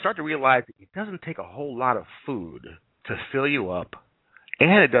start to realize that it doesn't take a whole lot of food to fill you up,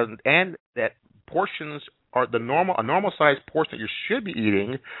 and that portions are a normal sized portion that you should be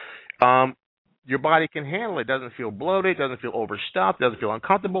eating. Your body can handle it. It doesn't feel bloated, it doesn't feel overstuffed, it doesn't feel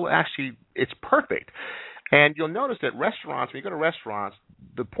uncomfortable. Actually, it's perfect. And you'll notice that restaurants, when you go to restaurants,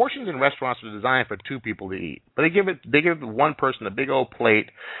 the portions in restaurants are designed for 2 people to eat. But they give one person a big old plate,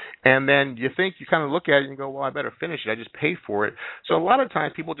 and then you kind of look at it and go, well, I better finish it. I just paid for it. So a lot of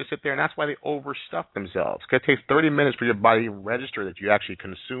times people just sit there, and that's why they overstuff themselves. Because it takes 30 minutes for your body to register that you actually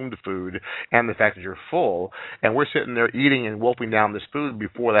consumed food and the fact that you're full. And we're sitting there eating and wolfing down this food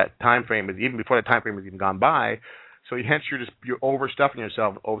before that time frame has even gone by. So hence you're overstuffing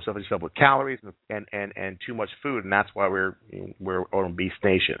yourself with calories and too much food, and that's why we're on obese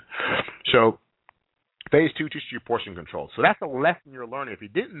nation. So phase 2 teaches you portion control. So that's a lesson you're learning. If you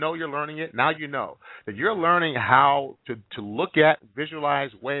didn't know you're learning it, now you know that you're learning how to look at, visualize,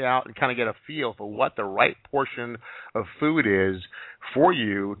 weigh out, and kind of get a feel for what the right portion of food is for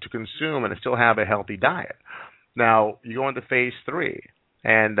you to consume and still have a healthy diet. Now you go into phase 3.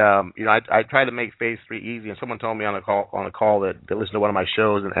 And I try to make phase 3 easy. And someone told me on a call that they listened to one of my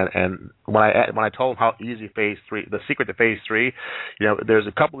shows, and when I told them how easy phase 3, the secret to phase 3, there's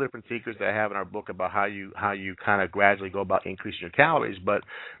a couple different secrets that I have in our book about how you kind of gradually go about increasing your calories. But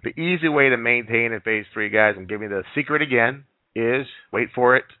the easy way to maintain in phase 3, guys, and give me the secret again, is, wait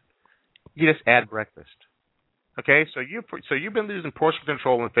for it, you just add breakfast. Okay, so you've been losing portion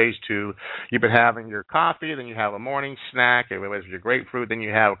control in phase 2. You've been having your coffee, then you have a morning snack, whether it's your grapefruit, then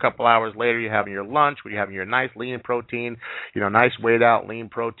you have a couple hours later you're having your lunch, where you're having your nice lean protein, nice weighed out lean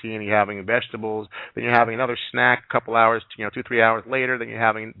protein. You're having vegetables, then you're having another snack a couple hours, 2-3 hours later. Then you're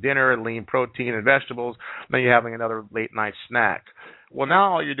having dinner, lean protein and vegetables. Then you're having another late night snack. Well,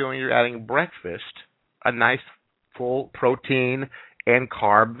 now all you're doing, you're adding breakfast, a nice full protein and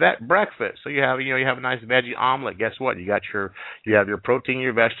carb breakfast. So you have a nice veggie omelet. Guess what? You have your protein,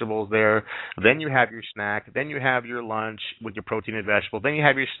 your vegetables there. Then you have your snack. Then you have your lunch with your protein and vegetable. Then you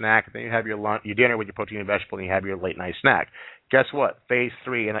have your snack. Then you have your dinner with your protein and vegetable. And you have your late night snack. Guess what? Phase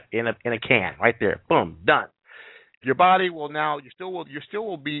 3 in a can right there. Boom, done. Your body will now, you still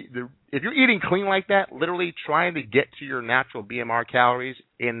will be, if you're eating clean like that, literally trying to get to your natural BMR calories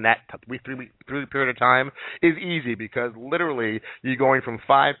in that 3 period of time is easy, because literally you're going from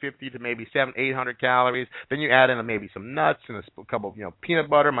 550 to maybe 700-800 calories. Then you add in maybe some nuts and a couple of, peanut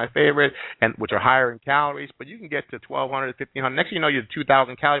butter, my favorite, and which are higher in calories, but you can get to 1,200 to 1,500. Next thing you know, you're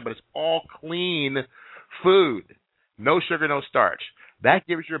 2,000 calories, but it's all clean food. No sugar, no starch. That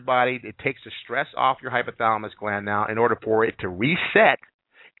gives your body, it takes the stress off your hypothalamus gland now in order for it to reset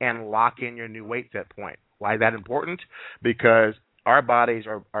and lock in your new weight set point. Why is that important? Because our bodies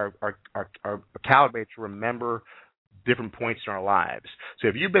are calibrated to remember different points in our lives. So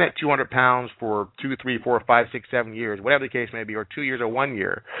if you've been at 200 pounds for 2, 3, 4, 5, 6, 7 years, whatever the case may be, or 2 years or 1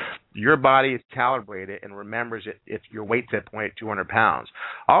 year, your body is calibrated and remembers it's your weight set point at 200 pounds.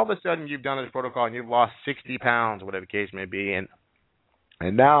 All of a sudden, you've done this protocol and you've lost 60 pounds, whatever the case may be, and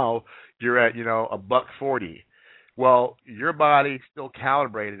now you're at, $140. Well, your body's still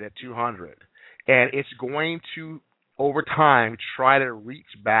calibrated at 200, and it's going to, over time, try to reach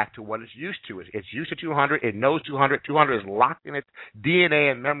back to what it's used to. It's used to 200. It knows 200. 200 is locked in its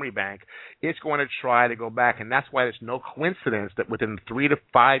DNA and memory bank. It's going to try to go back, and that's why there's no coincidence that within 3 to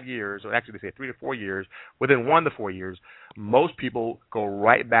 5 years, or actually they say 3 to 4 years, within 1 to 4 years, most people go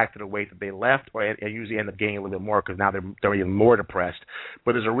right back to the weight that they left, and usually end up gaining a little bit more because now they're even more depressed.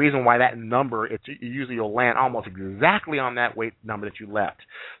 But there's a reason why that number, usually you'll land almost exactly on that weight number that you left.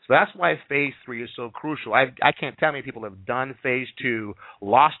 So that's why phase 3 is so crucial. I can't tell how many people have done phase 2,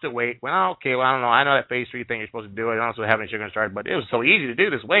 lost the weight, I don't know. I know that phase 3 thing you're supposed to do it. I don't know having sugar and starch, but it was so easy to do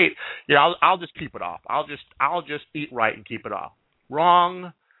this weight. I'll just keep it off. I'll just eat right and keep it off.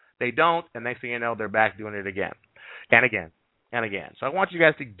 Wrong. They don't, and next thing you know, they're back doing it again. And again, and again. So I want you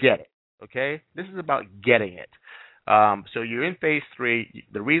guys to get it, okay? This is about getting it. So you're in phase 3.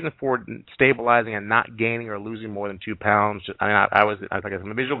 The reason for stabilizing and not gaining or losing more than 2 pounds, I'm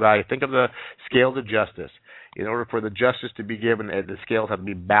a visual guy. Think of the scales of justice. In order for the justice to be given, the scales have to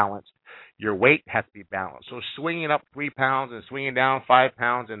be balanced. Your weight has to be balanced. So swinging up 3 pounds and swinging down 5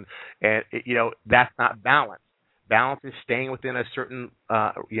 pounds, and that's not balance. Balance is staying within a certain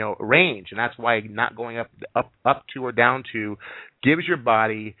range, and that's why not going up to or down to gives your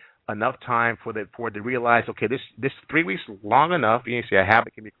body enough time for it to realize, okay, this 3 weeks is long enough. You see, a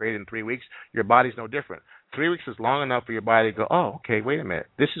habit can be created in 3 weeks. Your body's no different. 3 weeks is long enough for your body to go, oh, okay, wait a minute.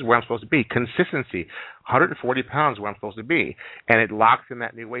 This is where I'm supposed to be. Consistency. 140 pounds is where I'm supposed to be. And it locks in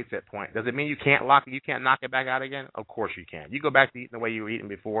that new weight set point. Does it mean you can't knock it back out again? Of course you can. You go back to eating the way you were eating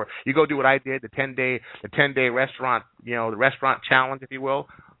before. You go do what I did, the 10-day restaurant, the restaurant challenge, if you will.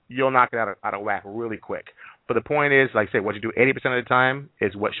 You'll knock it out of whack really quick. But the point is, like I said, what you do 80% of the time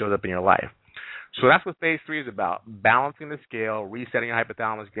is what shows up in your life. So that's what phase 3 is about, balancing the scale, resetting your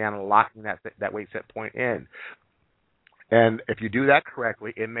hypothalamus gland, and locking that weight set point in. And if you do that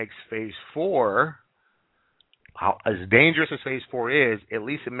correctly, it makes phase 4, as dangerous as phase 4 is, at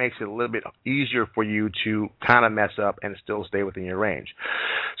least it makes it a little bit easier for you to kind of mess up and still stay within your range.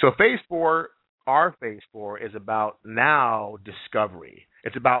 So our phase 4 is about now discovery.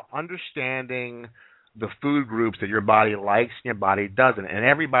 It's about understanding the food groups that your body likes and your body doesn't, and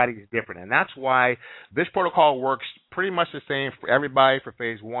everybody is different. And that's why this protocol works pretty much the same for everybody for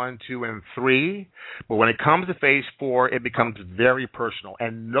phase 1, 2, and 3. But when it comes to phase 4, it becomes very personal,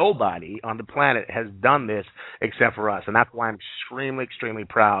 and nobody on the planet has done this except for us. And that's why I'm extremely, extremely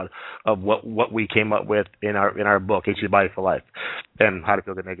proud of what we came up with in our book, HCG Body for Life, and How to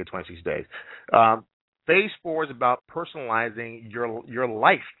Feel Good Naked 26 Days. Phase 4 is about personalizing your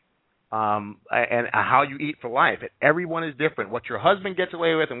life. and how you eat for life. Everyone is different. What your husband gets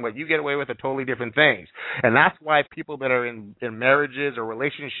away with and what you get away with are totally different things. And that's why people that are in marriages or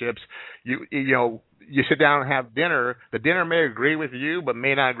relationships, you sit down and have dinner. The dinner may agree with you, but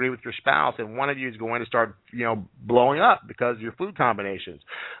may not agree with your spouse, and one of you is going to start, blowing up because of your food combinations.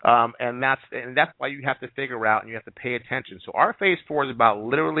 And that's why you have to figure out and you have to pay attention. So our phase 4 is about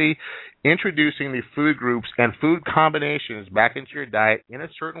literally introducing the food groups and food combinations back into your diet in a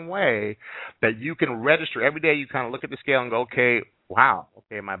certain way that you can register. Every day you kind of look at the scale and go, okay, wow,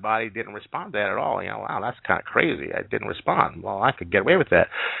 okay, my body didn't respond to that at all. Wow, that's kind of crazy. I didn't respond. Well, I could get away with that.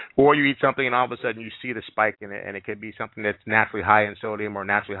 Or you eat something and all of a sudden you see the spike in it, and it could be something that's naturally high in sodium or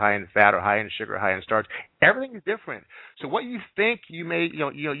naturally high in fat or high in sugar, high in starch. Everything is different. So what you think you may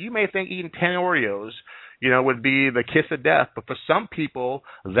think eating 10 Oreos, would be the kiss of death, but for some people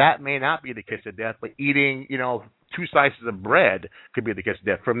that may not be the kiss of death. But eating, 2 slices of bread could be the kiss of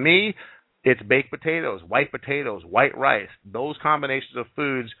death. For me, it's baked potatoes, white rice. Those combinations of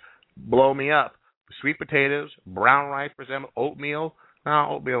foods blow me up. Sweet potatoes, brown rice, for example, oatmeal. No,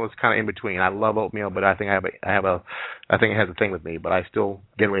 oatmeal is kind of in between. I love oatmeal, but I think I think it has a thing with me. But I still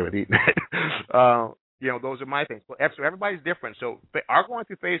get away with eating it. Those are my things. So everybody's different. So our going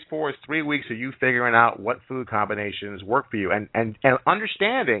through phase 4 is 3 weeks of you figuring out what food combinations work for you, and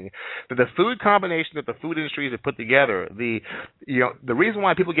understanding that the food combination that the food industries have put together, the reason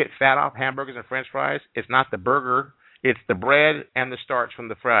why people get fat off hamburgers and French fries, it's not the burger. It's the bread and the starch from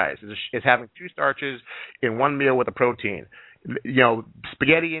the fries. It's having 2 starches in one meal with a protein.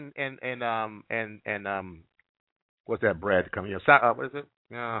 Spaghetti and what's that bread that comes? What is it?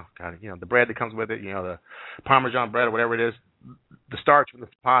 Oh God, the bread that comes with it. The Parmesan bread or whatever it is. The starch from the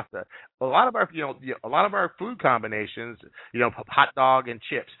pasta. A lot of our food combinations, hot dog and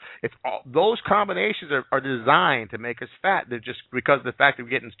chips. It's all those combinations are designed to make us fat. They're just because of the fact that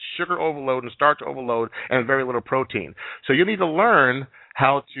we're getting sugar overload and starch overload and very little protein. So you need to learn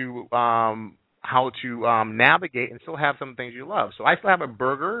how to navigate and still have some things you love. So I still have a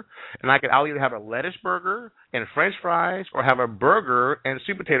burger, and I'll either have a lettuce burger and French fries, or have a burger and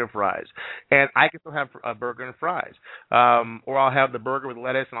sweet potato fries, and I can still have a burger and fries, or I'll have the burger with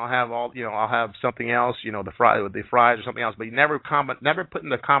lettuce, and I'll have something else, the fries or something else. But you never putting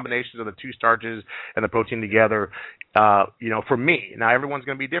the combinations of the 2 starches and the protein together. For me, now everyone's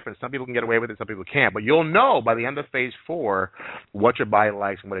going to be different. Some people can get away with it, some people can't. But you'll know by the end of phase 4 what your body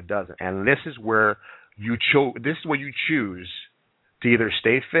likes and what it doesn't. And this is where you choose to either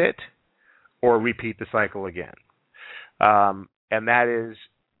stay fit or repeat the cycle again. And that is,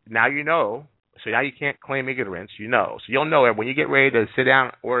 now you know. So now you can't claim ignorance. So you'll know it when you get ready to sit down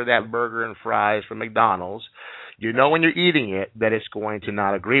and order that burger and fries from McDonald's. When you're eating it that it's going to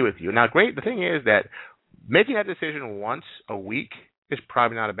not agree with you. Now, the thing is that making that decision once a week is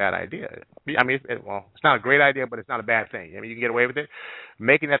probably not a bad idea. It's not a great idea, but it's not a bad thing. You can get away with it.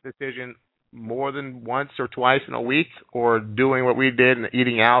 Making that decision more than once or twice in a week, or doing what we did and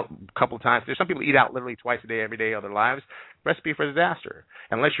eating out a couple of times. There's some people eat out literally twice a day, every day of their lives. Recipe for disaster.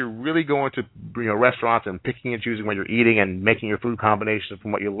 Unless you're really going to restaurants and picking and choosing what you're eating and making your food combinations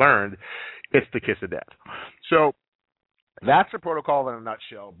from what you learned, it's the kiss of death. So that's the protocol in a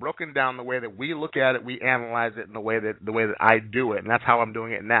nutshell, broken down the way that we look at it, we analyze it, and the way that I do it, and that's how I'm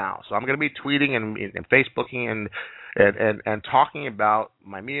doing it now. So I'm going to be tweeting and Facebooking and talking about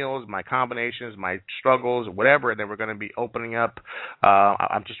my meals, my combinations, my struggles, whatever, and then we're going to be opening up.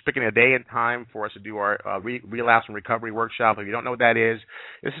 I'm just picking a day and time for us to do our relapse and recovery workshop. If you don't know what that is,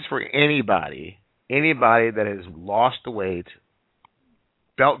 this is for anybody that has lost the weight,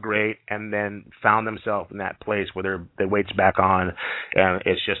 felt great, and then found themselves in that place where their weight's back on, and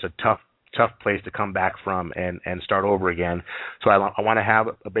it's just a tough place to come back from and start over again. So I want to have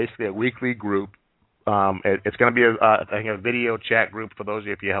basically a weekly group. It's going to be a video chat group for those of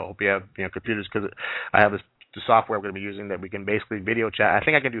you if you have computers, because I have the software we're going to be using that we can basically video chat. I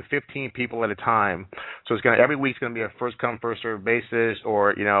think I can do 15 people at a time. So every week's going to be a first come first serve basis,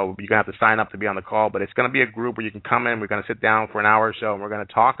 or you're going to have to sign up to be on the call. But it's going to be a group where you can come in. We're going to sit down for an hour or so, and we're going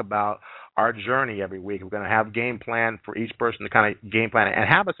to talk about our journey every week. We're going to have game plan for each person to kind of game plan it, and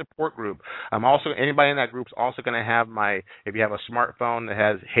have a support group. Anybody in that group is also going to have if you have a smartphone that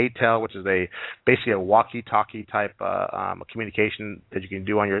has HeyTel, which is basically a walkie-talkie type communication that you can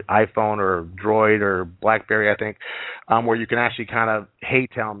do on your iPhone or Droid or BlackBerry, I think, where you can actually kind of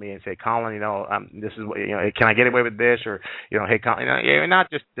HeyTel me and say, Colin, this is what, can I get away with this, or hey, Colin,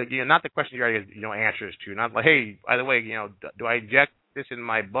 not just not the question you already know answers to, not like, hey, by the way, do I inject this in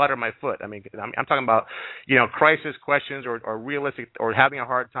my butt or my foot. I mean, I'm talking about, crisis questions or realistic, or having a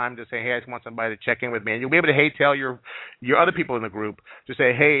hard time to say, hey, I just want somebody to check in with me. And you'll be able to tell your other people in the group to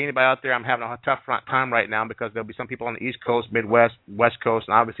say, hey, anybody out there, I'm having a tough time right now, because there'll be some people on the East Coast, Midwest, West Coast,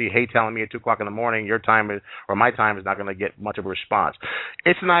 and obviously, hey, telling me at 2 o'clock in the morning, your time or my time is not going to get much of a response.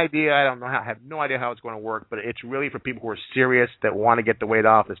 It's an idea. I have no idea how it's going to work, but it's really for people who are serious, that want to get the weight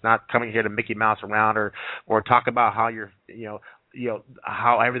off. It's not coming here to Mickey Mouse around or talk about how you're,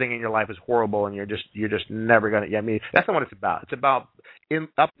 how everything in your life is horrible and you're just never going to. I mean, that's not what it's about. It's about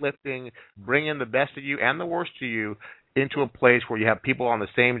uplifting, bringing the best of you and the worst of you into a place where you have people on the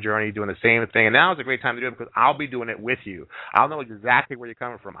same journey doing the same thing. And now is a great time to do it, because I'll be doing it with you. I'll know exactly where you're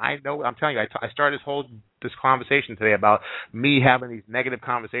coming from. I'm telling you, I started this conversation today about me having these negative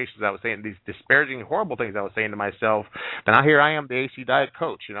conversations I was saying, these disparaging, horrible things I was saying to myself. And now here I am, the AC diet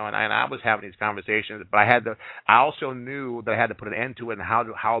coach, and I was having these conversations, but I also knew that I had to put an end to it, and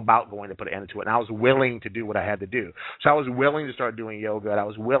how about going to put an end to it. And I was willing to do what I had to do. So I was willing to start doing yoga. I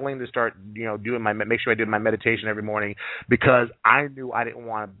was willing to start, make sure I did my meditation every morning, because I knew I didn't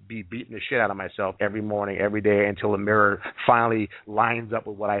want to be beating the shit out of myself every morning, every day, until the mirror finally lines up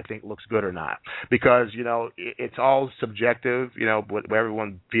with what I think looks good or not. Because, it's all subjective, what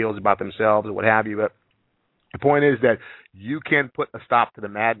everyone feels about themselves or what have you. But the point is that you can put a stop to the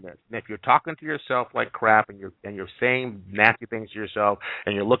madness. And if you're talking to yourself like crap, and you're saying nasty things to yourself,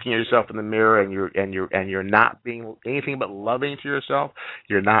 and you're looking at yourself in the mirror, and you're not being anything but loving to yourself,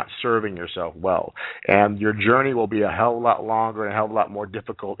 you're not serving yourself well. And your journey will be a hell of a lot longer and a hell of a lot more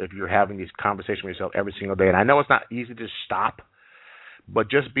difficult if you're having these conversations with yourself every single day. And I know it's not easy to stop, but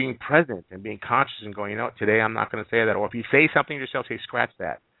just being present and being conscious and going, today I'm not going to say that. Or if you say something to yourself, say, scratch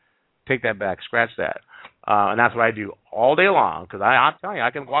that. Take that back. Scratch that. And that's what I do all day long, because I'm telling you,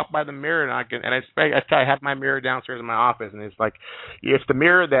 I can walk by the mirror and I have my mirror downstairs in my office, and it's like, it's the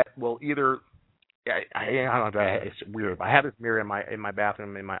mirror that will either, I don't know, it's weird. I have this mirror in my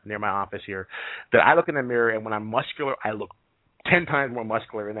bathroom near my office here, that I look in the mirror, and when I'm muscular, I look 10 times more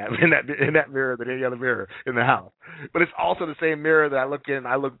muscular in that mirror than any other mirror in the house. But it's also the same mirror that I look in.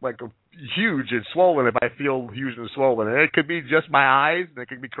 I look like huge and swollen if I feel huge and swollen. And it could be just my eyes, and it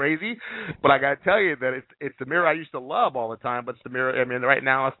could be crazy. But I got to tell you that it's the mirror I used to love all the time, but it's the mirror, right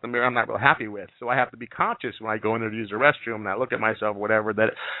now it's the mirror I'm not real happy with. So I have to be conscious when I go in there to use the restroom, and I look at myself or whatever,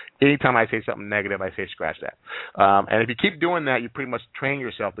 that anytime I say something negative, I say scratch that. And if you keep doing that, you pretty much train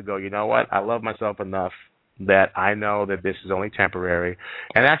yourself to go, you know what, I love myself enough that I know that this is only temporary.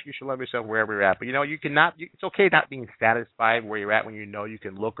 And actually, you should love yourself wherever you're at. But, it's okay not being satisfied where you're at when you know you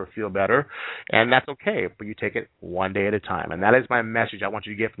can look or feel better. And that's okay. But you take it one day at a time. And that is my message I want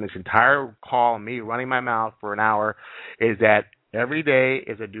you to get from this entire call, me running my mouth for an hour, is that every day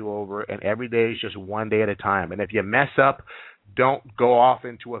is a do-over, and every day is just one day at a time. And if you mess up, don't go off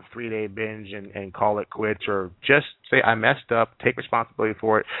into a 3-day binge and call it quits, or just say, I messed up, take responsibility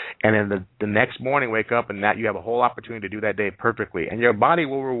for it, and then the next morning wake up and that you have a whole opportunity to do that day perfectly, and your body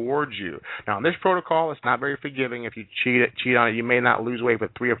will reward you. Now, in this protocol, it's not very forgiving. If you cheat on it, you may not lose weight for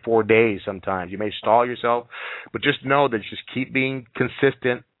 3 or 4 days sometimes. You may stall yourself, but just know that just keep being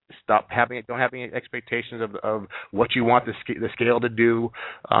consistent. Don't have any expectations of what you want the scale to do,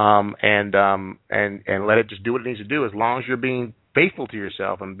 and let it just do what it needs to do. As long as you're being faithful to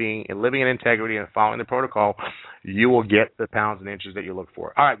yourself and living in integrity and following the protocol, you will get the pounds and inches that you look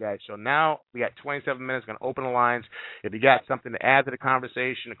for. All right, guys. So now we got 27 minutes. Going to open the lines. If you got something to add to the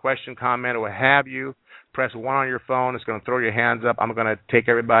conversation, a question, comment, or what have you, press 1 on your phone. It's going to throw your hands up. I'm going to take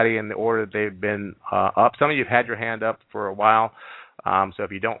everybody in the order that they've been up. Some of you have had your hand up for a while. So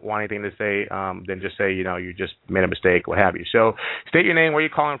if you don't want anything to say, then just say, you just made a mistake, what have you. So state your name, where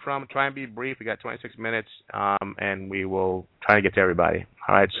you're calling from. Try and be brief. We got 26 minutes, and we will try to get to everybody.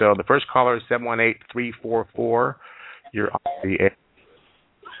 All right, so the first caller is 718-344. You're on the air.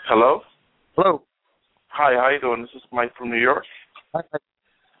 Hello? Hello. Hi, how you doing? This is Mike from New York. Hi,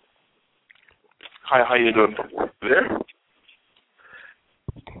 how you doing? There?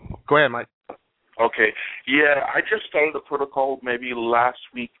 Go ahead, Mike. Okay. Yeah, I just started the protocol maybe last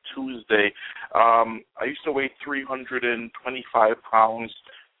week, Tuesday. I used to weigh 325 pounds,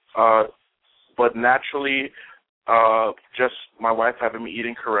 but naturally, just my wife having me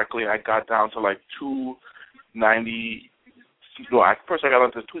eating correctly, I got down to like 290. No, first I got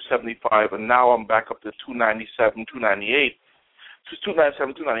down to 275, and now I'm back up to 297, 298.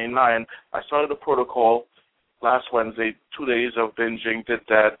 297, 299. I started the protocol last Wednesday, 2 days of binging, did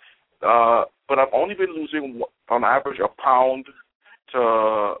that. But I've only been losing, on average, a pound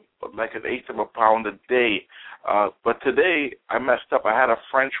to like an eighth of a pound a day. But today I messed up. I had a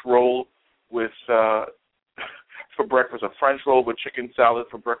French roll with for breakfast, a French roll with chicken salad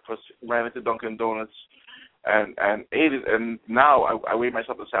for breakfast, ran into Dunkin' Donuts, and ate it. And now I weighed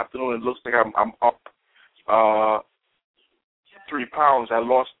myself this afternoon, and it looks like I'm up 3 pounds. I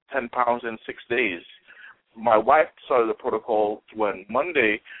lost 10 pounds in 6 days. My wife started the protocol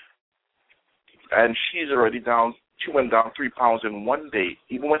Monday, and she's already down. She went down 3 pounds in 1 day.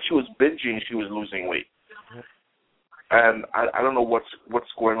 Even when she was binging, she was losing weight. And I don't know what's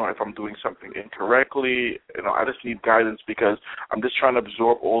going on, if I'm doing something incorrectly. I just need guidance, because I'm just trying to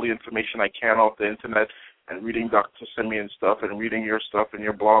absorb all the information I can off the internet and reading Dr. Simeon stuff and reading your stuff and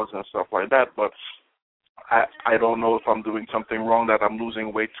your blogs and stuff like that. But I don't know if I'm doing something wrong, that I'm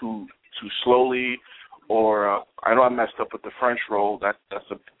losing weight too slowly, or I know I messed up with the French roll.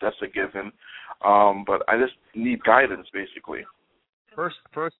 That's a given. But I just need guidance, basically. First,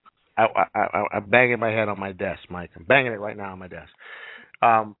 I'm banging my head on my desk, Mike. I'm banging it right now on my desk.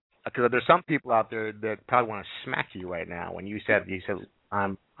 Because there's some people out there that probably want to smack you right now when you said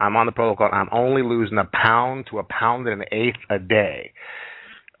I'm on the protocol. I'm only losing 1 pound to 1.1 pounds a day.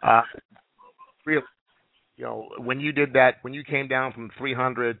 Really, when you did that, when you came down from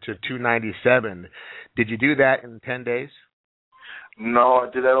 300 to 297, did you do that in 10 days? No, I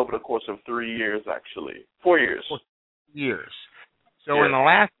did that over the course of 3 years, actually. 4 years. 4 years. So in the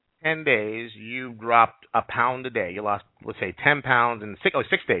last 10 days, you dropped 1 pound a day. You lost, let's say, 10 pounds in 6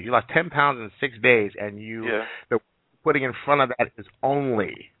 days. You lost 10 pounds in 6 days, and the putting in front of that is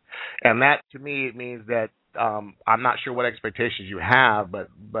only. And that, to me, it means that I'm not sure what expectations you have, but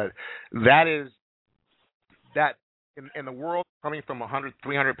that is that in the world coming from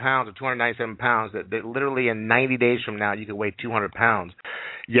 300 pounds to 297 pounds, that literally in 90 days from now you could weigh 200 pounds.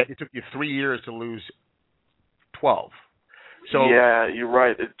 Yet it took you 3 years to lose 12. So yeah, you're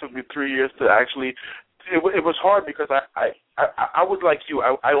right. It took me 3 years to actually. It was hard because I was like you.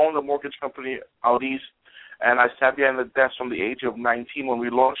 I owned a mortgage company out east, and I sat behind the desk from the age of 19 when we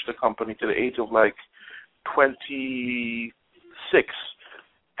launched the company to the age of like 26,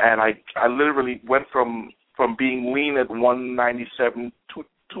 and I literally went from being lean at 197,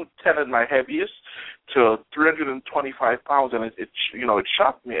 210 at my heaviest, to 325 pounds, and it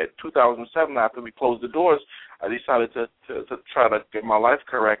shocked me. At 2007, after we closed the doors, I decided to try to get my life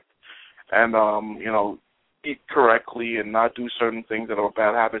correct, and eat correctly and not do certain things that are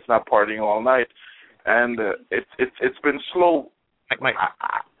bad habits, not partying all night, and it's been slow. Mike,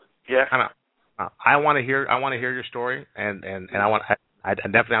 I want to hear your story, and I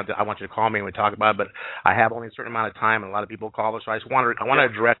definitely want you to call me and we talk about it, but I have only a certain amount of time, and a lot of people call us, so I want to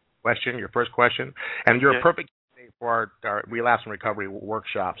address your first question, and you're a perfect candidate for our relapse and recovery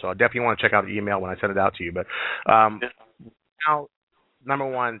workshop, so I definitely want to check out the email when I send it out to you. But now, number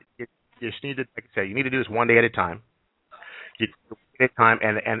one, you just need to, like I say, you need to do this 1 day at a time.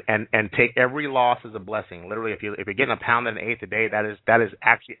 And take every loss as a blessing. Literally, if you're getting 1.1 pounds a day, that is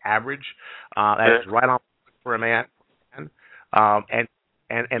actually average. That is right on for a man.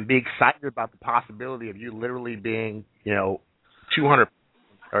 And be excited about the possibility of you literally being 200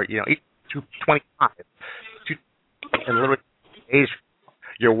 or 225, and literally age.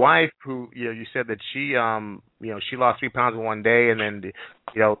 Your wife, who you said that she she lost 3 pounds in 1 day, and then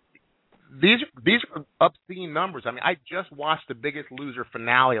These are obscene numbers. I mean, I just watched The Biggest Loser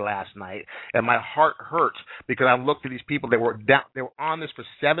finale last night, and my heart hurt because I looked at these people. They were on this for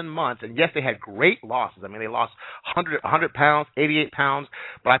 7 months, and yes, they had great losses. I mean, they lost 100 pounds, 88 pounds.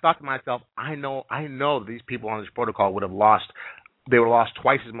 But I thought to myself, I know that these people on this protocol would have lost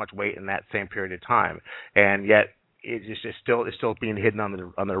twice as much weight in that same period of time, and yet it's still being hidden on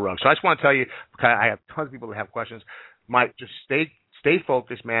the rug. So I just want to tell you, because I have tons of people that have questions. Mike, just stay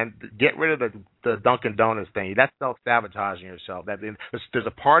focused, man. Get rid of the Dunkin' Donuts thing. That's self-sabotaging yourself. There's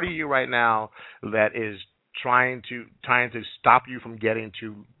a part of you right now that is trying to stop you from getting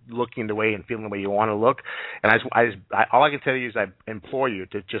to looking the way and feeling the way you want to look. And all I can tell you is I implore you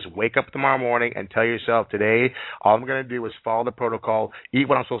to just wake up tomorrow morning and tell yourself, today, all I'm going to do is follow the protocol, eat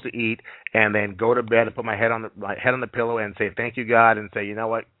what I'm supposed to eat, and then go to bed and put my head on the pillow and say, thank you, God, and say, you know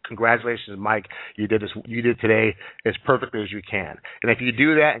what, congratulations, Mike, you did today as perfectly as you can. And if you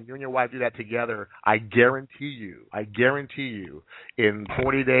do that, and you and your wife do that together, I guarantee you, in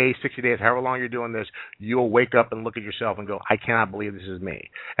 40 days, 60 days, however long you're doing this, you'll wake up and look at yourself and go, I cannot believe this is me.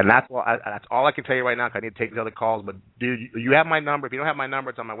 And that's all I can tell you right now, because I need to take these other calls. But, dude, you have my number. If you don't have my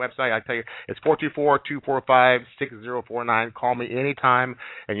number, it's on my website. I tell you, it's 424-245-6049. Call me anytime,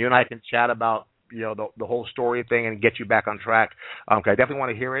 and you and I can chat about the whole story thing and get you back on track. I definitely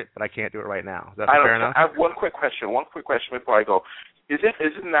want to hear it, but I can't do it right now. Is that fair enough? I have one quick question before I go. Is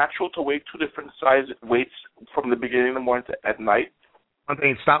it natural to weigh two different size weights from the beginning of the morning to at night? One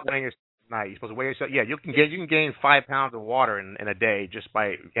thing, stop weighing yourself at night. You're supposed to weigh yourself. Yeah, you can gain 5 pounds of water in a day just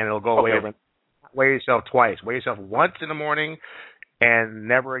by, and it'll go away. Weigh yourself twice. Weigh yourself once in the morning, and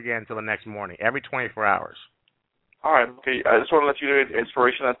never again until the next morning. Every 24 hours. All right. Okay. I just want to let you know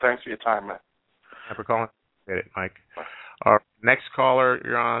inspiration and thanks for your time, man. Thanks for calling. Get it, Mike. Our next caller,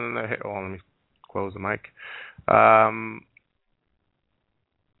 you're on the. Oh, let me close the mic.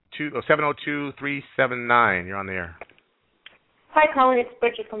 702-379. You're on the air. Hi, Colin. It's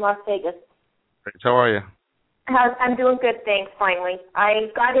Bridget from Las Vegas. How are you? I'm doing good, thanks, finally.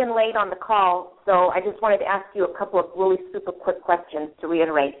 I got in late on the call, so I just wanted to ask you a couple of really super quick questions to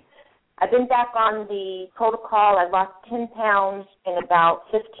reiterate. I've been back on the protocol. I've lost 10 pounds in about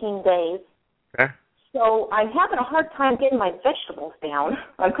 15 days. Okay. So I'm having a hard time getting my vegetables down.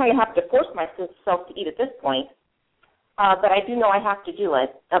 I'm kind of have to force myself to eat at this point. But I do know I have to do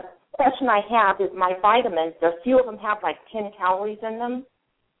it. The question I have is my vitamins. A few of them have like 10 calories in them.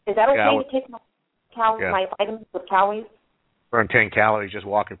 Is that okay to take my vitamins with calories? Burn 10 calories just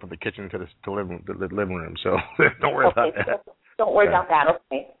walking from the kitchen to the living room. So don't worry about that. Don't worry about that.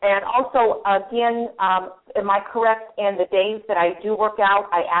 Okay. And also, again, am I correct in the days that I do work out,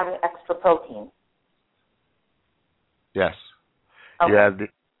 I add an extra protein? Yes. Okay.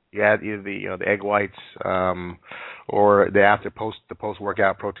 You add either the egg whites or the post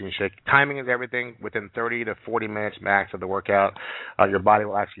workout protein shake. Timing is everything. Within 30 to 40 minutes max of the workout, your body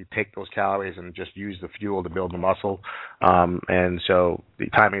will actually take those calories and just use the fuel to build the muscle. And so the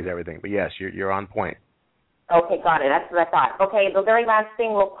timing is everything. But yes, you're on point. Okay, got it. That's what I thought. Okay, the very last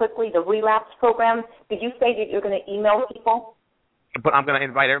thing, real quickly, the Relapse program. Did you say that you're going to email people? But I'm going to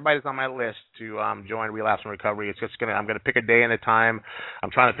invite everybody that's on my list to join Relapse and Recovery. I'm going to pick a day and a time.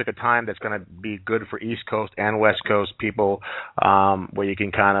 I'm trying to pick a time that's going to be good for East Coast and West Coast people, where you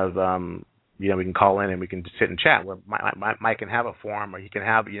can kind of, we can call in and we can sit and chat. Where Mike can have a forum, or he can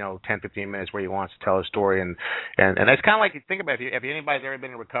have 10, 15 minutes where he wants to tell a story, and that's kind of like, think about it, if anybody's ever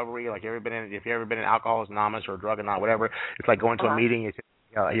been in recovery, like if you've ever been in Alcoholics Anonymous or Drug Anonymous, whatever, it's like going to a meeting.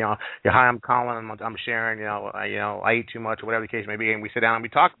 Hi, I'm Colin. I'm Sharon. I eat too much, or whatever the case may be, and we sit down and we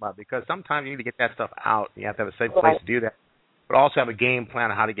talk about it, because sometimes you need to get that stuff out. You have to have a safe place to do that, but also have a game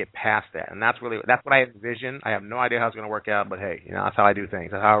plan on how to get past that. And that's what I envision. I have no idea how it's going to work out, but hey, that's how I do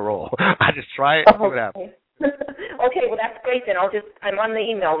things. That's how I roll. I just try it and see what happens. Okay, well that's great then. I'm on the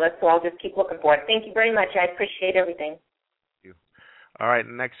email list, so I'll just keep looking for it. Thank you very much. I appreciate everything. All right,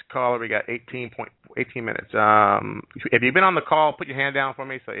 next caller, we got 18 minutes. If you've been on the call, put your hand down for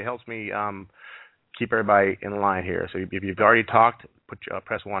me, so it helps me keep everybody in line here. So if you've already talked,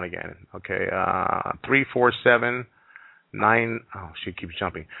 press 1 again. Okay, 347-9. Oh, she keeps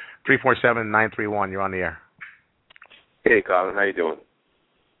jumping. 347-931. You're on the air. Hey, Colin, how you doing?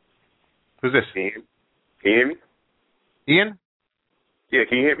 Who's this? Can you hear me? Ian? Yeah,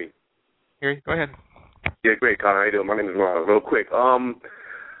 can you hear me? Hear you. Go ahead. Yeah, great, Colin. How you doing? My name is Ron. Real quick, I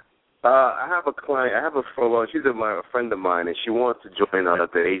have a client. She's a friend of mine, and she wants to join the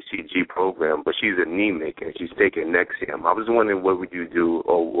HCG program, but she's anemic and she's taking Nexium. I was wondering, what would you do,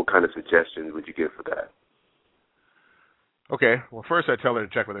 or what kind of suggestions would you give for that? Okay. Well, first I tell her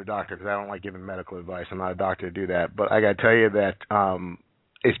to check with her doctor, because I don't like giving medical advice. I'm not a doctor to do that. But I got to tell you that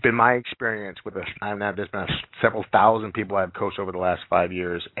it's been my experience with this. There's been several thousand people I've coached over the last 5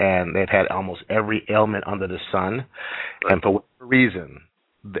 years, and they've had almost every ailment under the sun. And for whatever reason,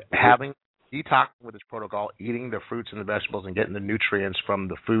 having detoxing with this protocol, eating the fruits and the vegetables and getting the nutrients from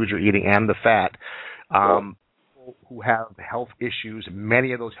the foods you're eating and the fat, people who have health issues,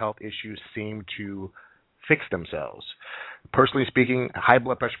 many of those health issues seem to fix themselves. Personally speaking, high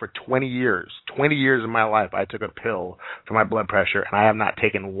blood pressure for 20 years. 20 years of my life, I took a pill for my blood pressure, and I have not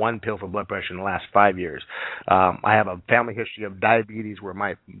taken one pill for blood pressure in the last 5 years. I have a family history of diabetes where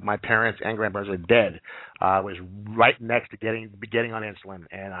my parents and grandparents are dead. I was right next to getting on insulin,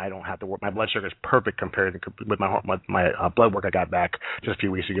 and I don't have to work. My blood sugar is perfect compared to with my blood work I got back just a few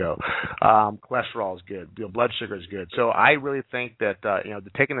weeks ago. Cholesterol is good. Blood sugar is good. So I really think that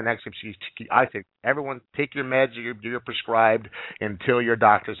taking the next step, I think everyone take your meds you're prescribed until your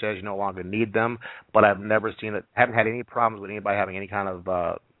doctor says you no longer need them. But I've never seen it. Haven't had any problems with anybody having any kind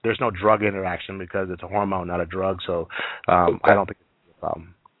of. There's no drug interaction because it's a hormone, not a drug. So I don't think it's a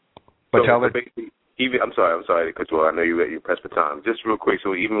problem. But tell her. I'm sorry to cut you off. I know you're pressed for time. Just real quick.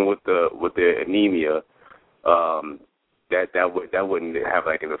 So even with the anemia, that wouldn't have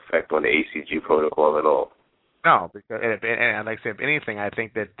like an effect on the HCG protocol at all. No, because and like I said, if anything, I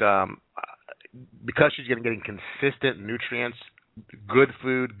think that because she's getting consistent nutrients, good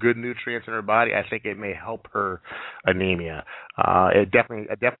food, good nutrients in her body, I think it may help her anemia. It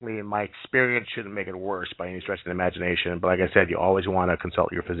definitely, in my experience, shouldn't make it worse by any stretch of the imagination. But like I said, you always want to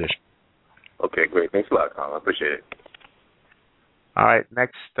consult your physician. Okay, great. Thanks a lot, Colin. I appreciate it. All right,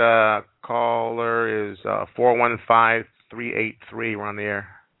 next caller is 415-383. We're on the air.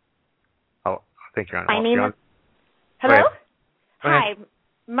 Oh, I think you're on. Hello? Hi,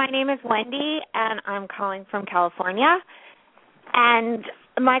 my name is Wendy, and I'm calling from California. And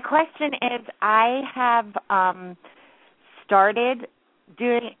my question is, I have I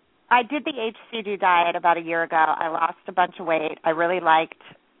did the HCG diet about a year ago. I lost a bunch of weight. I really liked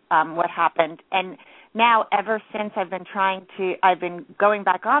what happened. And now, ever since I've been going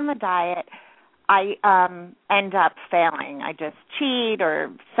back on the diet, I end up failing. I just cheat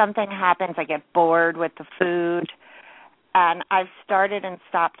or something happens. I get bored with the food. And I've started and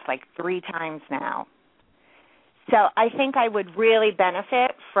stopped like 3 times now. So I think I would really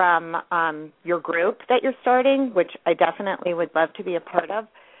benefit from your group that you're starting, which I definitely would love to be a part of.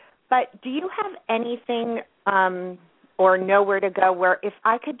 But do you have anything or know where to go where if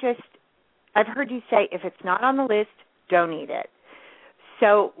I could I've heard you say if it's not on the list, don't eat it.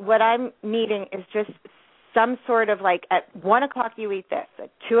 So what I'm needing is just some sort of like at 1 o'clock you eat this,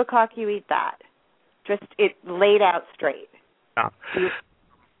 at 2 o'clock you eat that. Just it laid out straight. It's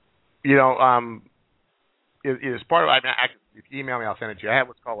part of. If you email me, I'll send it to you. I have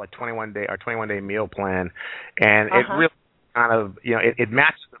what's called like 21-day meal plan, and it really kind of it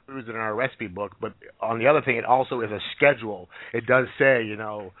matches the foods that are in our recipe book. But on the other thing, it also is a schedule. It does say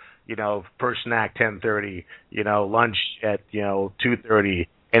first snack 10:30, lunch at 2:30,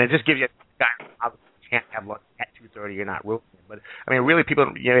 and it just gives you. You can't have lunch at 2:30. You're not ruining it. But I mean, really,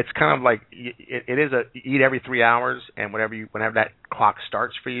 people. It's kind of like it is eat every 3 hours, and whenever that clock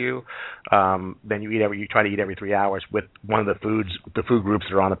starts for you, then you try to eat every 3 hours with one of the food groups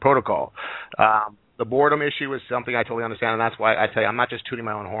that are on the protocol. The boredom issue is something I totally understand, and that's why I tell you I'm not just tooting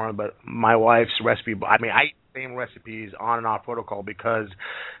my own horn, but my wife's recipe. I mean, I eat the same recipes on and off protocol because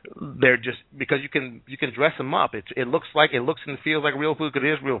you can dress them up. It looks and feels like real food because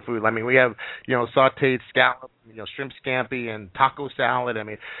it is real food. I mean, we have sautéed scallops, shrimp scampi, and taco salad. I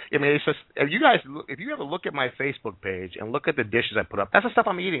mean, it's just if you ever look at my Facebook page and look at the dishes I put up, that's the stuff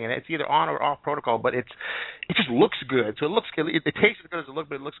I'm eating, and it's either on or off protocol, but it just looks good. So it tastes as good as it looks,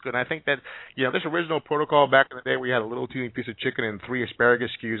 but it looks good. And I think that this original protocol back in the day where you had a little teeny piece of chicken and 3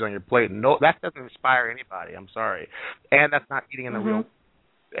 asparagus skews on your plate, no, that doesn't inspire anybody. I'm sorry, and that's not eating in the real.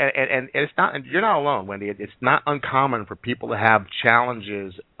 And it's not. And you're not alone, Wendy. It's not uncommon for people to have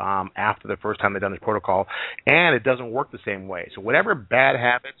challenges after the first time they've done this protocol, and it doesn't work the same way. So whatever bad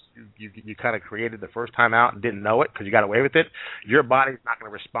habits you kind of created the first time out and didn't know it because you got away with it, your body's not going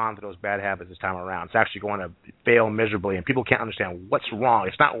to respond to those bad habits this time around. It's actually going to fail miserably, and people can't understand what's wrong.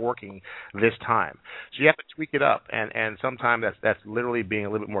 It's not working this time. So you have to tweak it up, and sometimes that's literally being a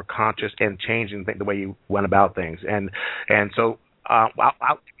little bit more conscious and changing the way you went about things. And so.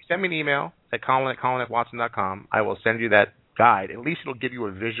 Send me an email at colin@watson.com. I will send you that guide. At least it'll give you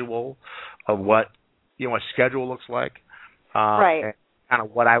a visual of what a schedule looks like, right? And kind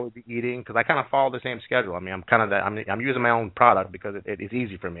of what I would be eating because I kind of follow the same schedule. I mean, I'm using my own product because it's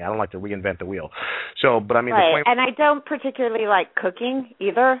easy for me. I don't like to reinvent the wheel. So, but I mean, right. And I don't particularly like cooking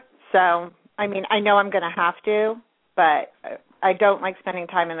either. So, I mean, I know I'm going to have to, but I don't like spending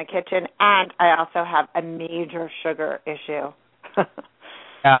time in the kitchen, and I also have a major sugar issue.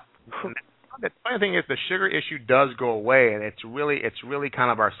 Yeah. The funny thing is the sugar issue does go away, and it's really kind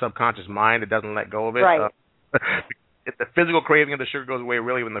of our subconscious mind that doesn't let go of it. Right. If the physical craving of the sugar goes away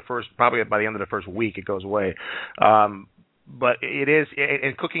really probably by the end of the first week it goes away. But it is,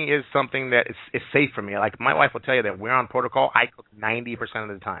 and cooking is something that is safe for me. Like my wife will tell you that we're on protocol. I cook 90% of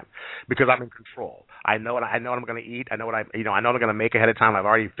the time because I'm in control. I know what I'm going to eat. I know what I know I'm going to make ahead of time. I've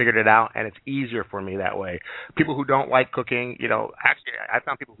already figured it out, and it's easier for me that way. People who don't like cooking, actually, I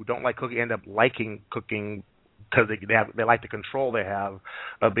found people who don't like cooking end up liking cooking because they like the control they have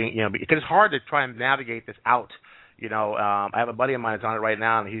of being, because it's hard to try and navigate this out. I have a buddy of mine that's on it right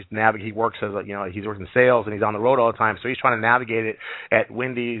now, and he works as he's working sales, and he's on the road all the time. So he's trying to navigate it at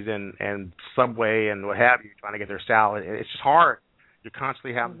Wendy's and Subway and what have you, trying to get their salad. It's just hard. You're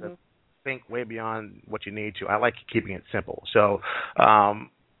constantly having to think way beyond what you need to. I like keeping it simple. So,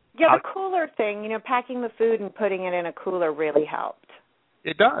 the cooler thing, packing the food and putting it in a cooler really helped.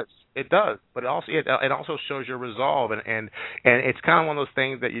 It does, but it also shows your resolve, and it's kind of one of those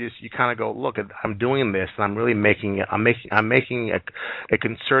things that you kind of go, look, I'm doing this, and I'm really making a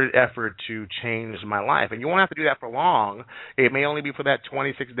concerted effort to change my life, and you won't have to do that for long. It may only be for that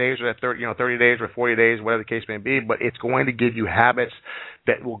 26 days or that 30 days or 40 days, whatever the case may be, but it's going to give you habits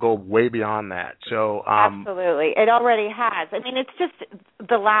that will go way beyond that. So absolutely, it already has. I mean, it's just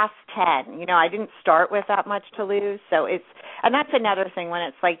the last 10. I didn't start with that much to lose, so and that's another thing when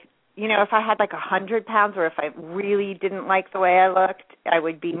it's like if I had like 100 pounds, or if I really didn't like the way I looked, I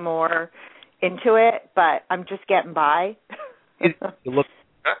would be more into it. But I'm just getting by. You look.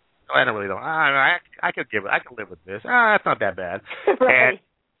 I don't really know. I could give it. I could live with this. It's not that bad. Right.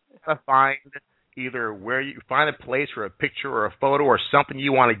 And find either where you find a place or a picture or a photo or something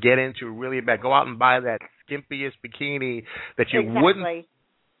you want to get into really bad. Go out and buy that skimpiest bikini that you wouldn't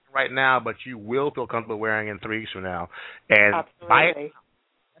right now, but you will feel comfortable wearing in 3 weeks from now. And buy it.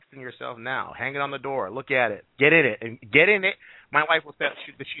 Invest in yourself now. Hang it on the door. Look at it. Get in it. And get in it. My wife will say that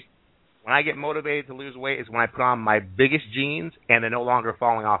when I get motivated to lose weight is when I put on my biggest jeans and they're no longer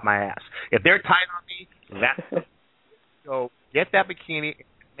falling off my ass. If they're tight on me, that's so get that bikini. It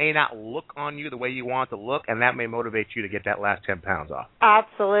may not look on you the way you want it to look, and that may motivate you to get that last 10 pounds off.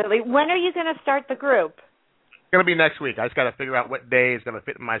 Absolutely. When are you going to start the group? It's going to be next week. I just got to figure out what day is going to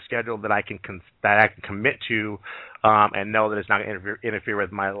fit in my schedule that I can commit to, and know that it's not going to interfere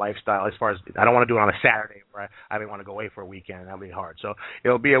with my lifestyle. As far as I don't want to do it on a Saturday where I may want to go away for a weekend. That'll be hard. So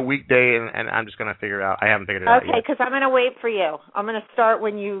it'll be a weekday, and I'm just going to figure it out. I haven't figured it out yet. Okay, because I'm going to wait for you. I'm going to start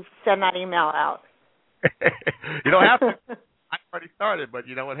when you send that email out. You don't have to. I've already started, but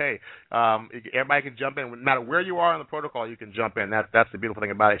you know what? Hey, everybody can jump in. No matter where you are in the protocol, you can jump in. That's the beautiful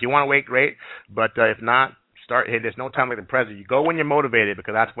thing about it. If you want to wait, great. But if not, start. Hey, there's no time like the present. You go when you're motivated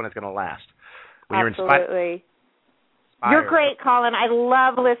because that's when it's going to last. When Absolutely. You're great, Colin. I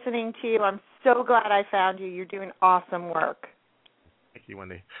love listening to you. I'm so glad I found you. You're doing awesome work. Thank you,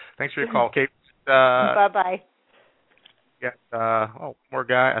 Wendy. Thanks for your call, Kate. Bye-bye. Yeah. More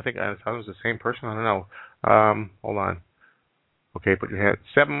guy. I think it was the same person. I don't know. Hold on. Okay, put your hand.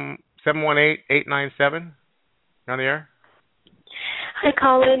 718-897. You're on the air? Hi,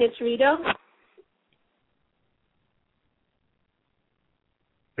 Colin. It's Rita.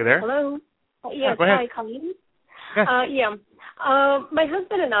 You there? Hello. Yes. Go ahead. Hi, Colin. Yes. My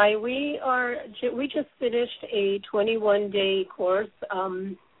husband and I, we just finished a 21-day course,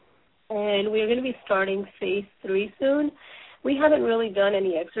 and we're going to be starting phase 3 soon. We haven't really done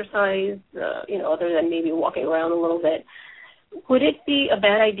any exercise, other than maybe walking around a little bit. Would it be a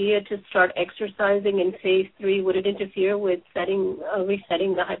bad idea to start exercising in phase 3? Would it interfere with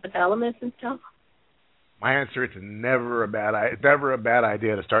resetting the hypothalamus and stuff? My answer is never a bad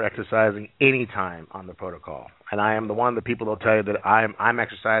idea to start exercising any time on the protocol. And I am the one of the people that'll tell you that I'm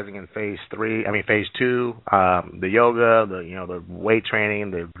exercising in phase 2, the yoga, the weight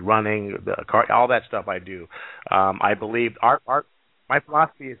training, the running, all that stuff I do. I believe my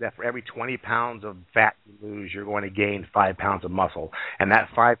philosophy is that for every 20 pounds of fat you lose, you're going to gain 5 pounds of muscle. And that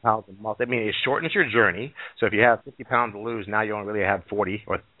 5 pounds of muscle, it shortens your journey. So if you have 50 pounds to lose, now you only really have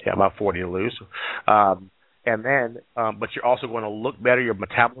about 40 to lose. But you're also going to look better. Your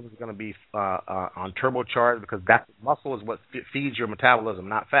metabolism is going to be on turbocharge because that muscle is what feeds your metabolism,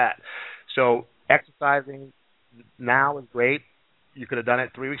 not fat. So exercising now is great. You could have done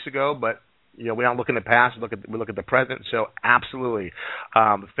it 3 weeks ago, but we don't look in the past. We look at the present. So absolutely,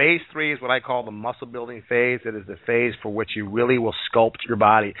 phase 3 is what I call the muscle building phase. It is the phase for which you really will sculpt your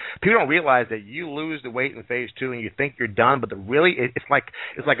body. People don't realize that you lose the weight in phase 2 and you think you're done, but it's like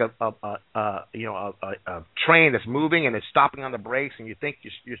a train that's moving and it's stopping on the brakes, and you think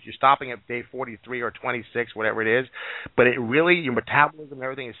you're stopping at day 43 or 26, whatever it is, but your metabolism and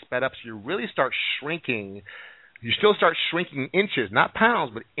everything is sped up, so you really start shrinking. You still start shrinking inches, not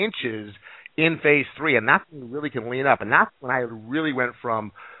pounds, but inches in phase 3, and that's when you really can lean up. And that's when I really went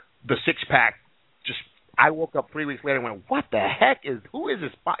from the six-pack. I woke up 3 weeks later and went, what the heck who is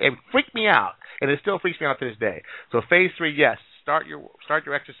this? It freaked me out, and it still freaks me out to this day. So phase 3, yes, start your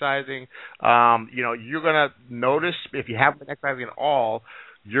exercising. You're going to notice, if you haven't been exercising at all,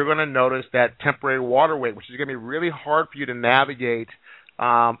 you're going to notice that temporary water weight, which is going to be really hard for you to navigate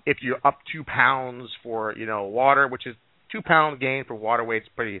if you're up 2 pounds for water, which is 2 pound gain for water weight is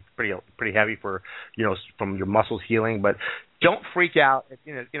pretty heavy for from your muscles healing. But don't freak out. As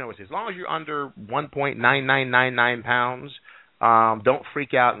long as you're under 1.9999 pounds, don't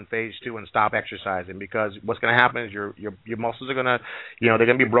freak out in phase 2 and stop exercising, because what's going to happen is your muscles are going to they're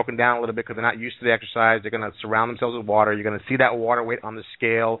going to be broken down a little bit because they're not used to the exercise. They're going to surround themselves with water. You're going to see that water weight on the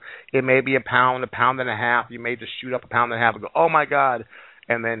scale. It may be a pound and a half. You may just shoot up a pound and a half and go, oh my God,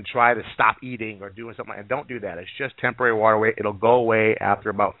 and then try to stop eating or doing something. And don't do that. It's just temporary water weight. It'll go away after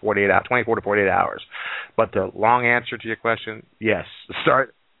about 24 to 48 hours. But the long answer to your question, yes,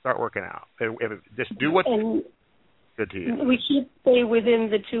 start working out. Just do what's good to you. We should stay within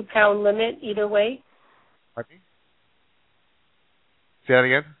the 2 pound limit either way. Pardon me? Say that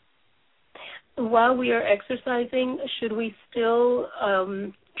again? While we are exercising, should we still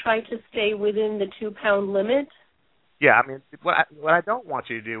try to stay within the 2 pound limit? Yeah, I mean, what I don't want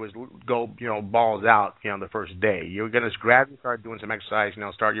you to do is go, balls out, the first day. You're going to gradually start doing some exercise,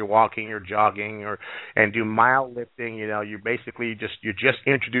 start your walking, your jogging, and do mild lifting. You're basically you're just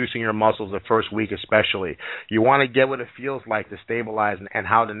introducing your muscles the first week, especially. You want to get what it feels like to stabilize and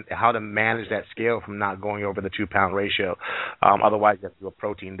how to manage that scale from not going over the 2-pound ratio. Otherwise, you have to do a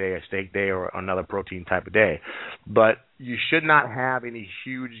protein day, a steak day, or another protein type of day. But you should not have any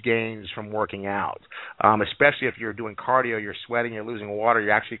huge gains from working out, especially if you're doing cardio, you're sweating, you're losing water, you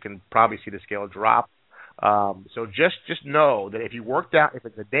actually can probably see the scale drop. So just know that if you worked out, if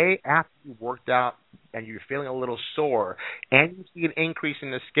it's a day after you worked out and you're feeling a little sore and you see an increase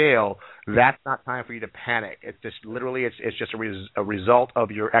in the scale, that's not time for you to panic. It's just literally it's just a result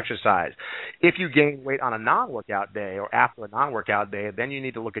of your exercise. If you gain weight on a non-workout day or after a non-workout day, then you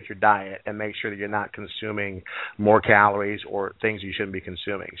need to look at your diet and make sure that you're not consuming more calories or things you shouldn't be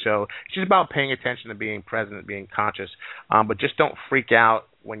consuming. So it's just about paying attention to being present, being conscious, but just don't freak out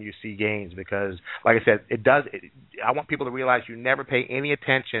when you see gains, because like I said, I want people to realize you never pay any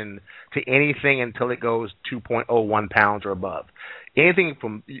attention to anything until it goes 2.01 pounds or above. Anything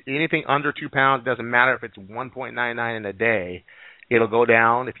under 2 pounds, doesn't matter if it's 1.99 in a day, it'll go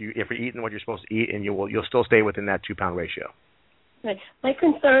down if you're eating what you're supposed to eat, and you'll still stay within that 2-pound ratio. Right. My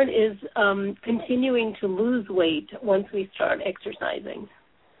concern is continuing to lose weight once we start exercising.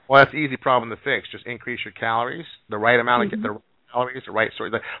 Well, that's an easy problem to fix. Just increase your calories, the right amount of calories, the right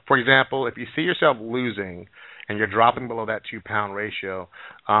sort. For example, if you see yourself losing and you're dropping below that 2-pound ratio,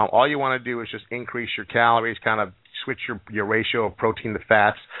 all you want to do is just increase your calories, kind of switch your ratio of protein to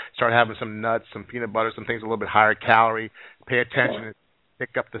fats, start having some nuts, some peanut butter, some things a little bit higher calorie. Pay attention and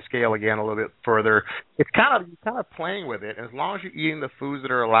pick up the scale again a little bit further. It's kind of playing with it. And as long as you're eating the foods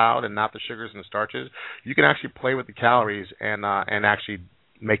that are allowed and not the sugars and the starches, you can actually play with the calories and actually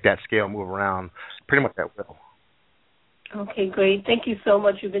make that scale move around pretty much at will. Okay, great. Thank you so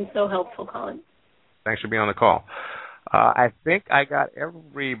much. You've been so helpful, Colin. Thanks for being on the call. I think I got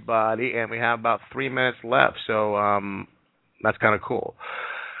everybody, and we have about 3 minutes left, so that's kind of cool.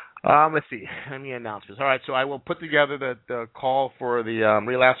 Let's see. Any announcements? All right, so I will put together the call for the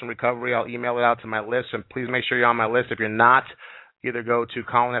relapse and recovery. I'll email it out to my list, and please make sure you're on my list. If you're not, either go to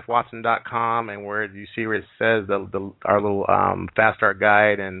colinfwatson.com, and where you see where it says our little fast start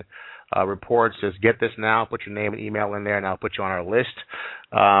guide and reports, just get this now, put your name and email in there, and I'll put you on our list.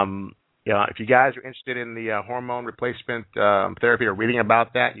 If you guys are interested in the hormone replacement therapy or reading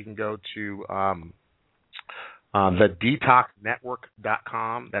about that, you can go to the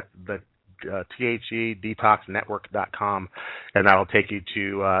detoxnetwork.com. That's the THE detoxnetwork.com, and that'll take you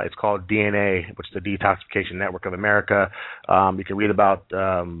to it's called DNA, which is the Detoxification Network of America. You can read about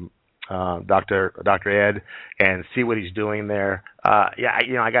Dr. Ed and see what he's doing there.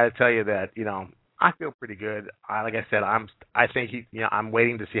 I got to tell you that I feel pretty good. Like I said, I'm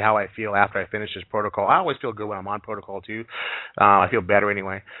waiting to see how I feel after I finish this protocol. I always feel good when I'm on protocol too. I feel better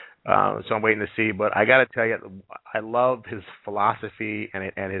anyway. So I'm waiting to see. But I got to tell you, I love his philosophy,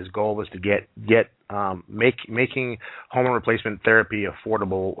 and his goal is to making hormone replacement therapy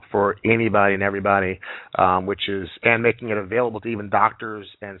affordable for anybody and everybody, and making it available to even doctors,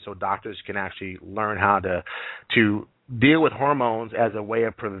 and so doctors can actually learn how to deal with hormones as a way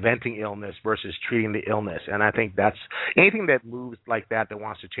of preventing illness versus treating the illness. And I think that's anything that moves like that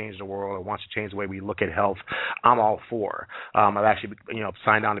wants to change the world or wants to change the way we look at health, I'm all for. I've actually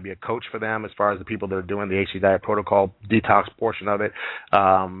signed on to be a coach for them as far as the people that are doing the HCG diet protocol detox portion of it.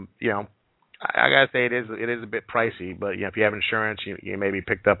 I gotta say it is a bit pricey, but if you have insurance, you may be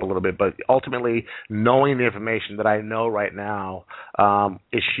picked up a little bit. But ultimately, knowing the information that I know right now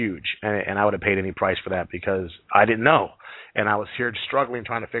is huge, and I would have paid any price for that because I didn't know, and I was here struggling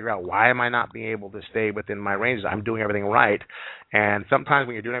trying to figure out why am I not being able to stay within my ranges. I'm doing everything right, and sometimes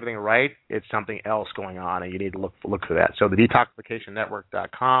when you're doing everything right, it's something else going on, and you need to look for that. So the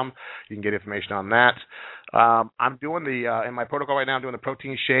detoxificationnetwork.com, you can get information on that. I'm doing in my protocol right now, I'm doing the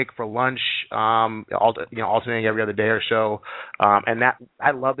protein shake for lunch, alternating every other day or so. And that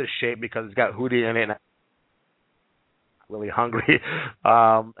I love this shake because it's got hootie in it, and I'm really hungry.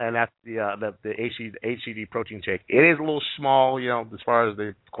 And that's the HCG protein shake. It is a little small, as far as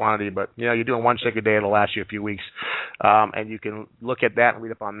the quantity, but you're doing one shake a day, it'll last you a few weeks. And you can look at that and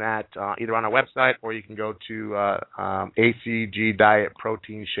read up on that either on our website, or you can go to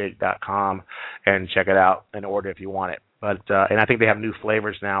HCGdietproteinshake.com and check it out and order if you want it. But and I think they have new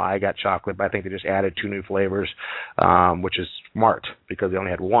flavors now. I got chocolate, but I think they just added 2 new flavors, which is smart because they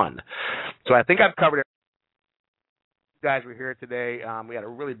only had 1. So I think I've covered it. guys were here today. We had a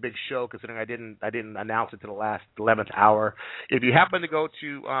really big show considering I didn't announce it to the last 11th hour. If you happen to go to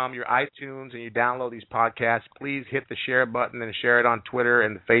your iTunes and you download these podcasts, please hit the share button and share it on Twitter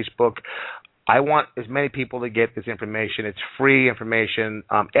and Facebook. I want as many people to get this information. It's free information.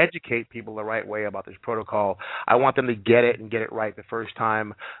 Educate people the right way about this protocol. I want them to get it and get it right the first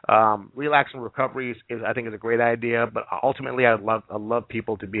time. Relax and recovery I think is a great idea, but ultimately I love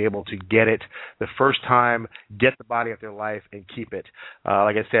people to be able to get it the first time, get the body of their life, and keep it.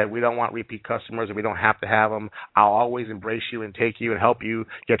 Like I said, we don't want repeat customers, and we don't have to have them. I'll always embrace you and take you and help you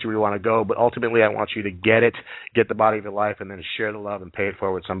get to where you want to go, but ultimately I want you to get it, get the body of your life, and then share the love and pay it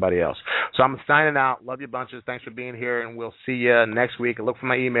forward with somebody else. So I'm signing out. Love you bunches. Thanks for being here, and we'll see you next week. Look for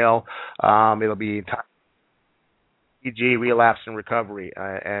my email. It'll be HCG Relapse and Recovery,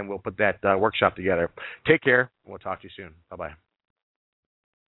 and we'll put that workshop together. Take care, and we'll talk to you soon. Bye-bye.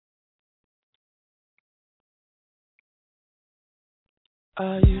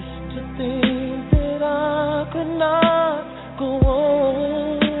 I used to think that I could not go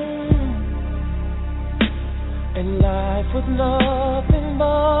on, and life was nothing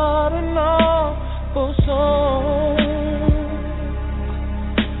but an awful song.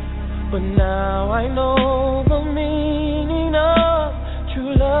 But now I know the meaning of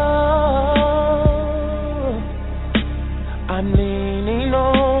true love. I'm leaning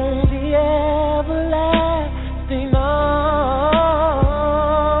on the everlasting arms.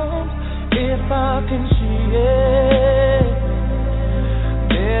 If I can see it,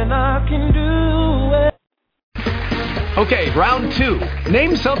 then I can do it. Okay, round two.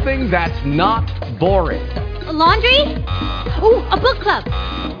 Name something that's not boring. A laundry? Ooh, a book club.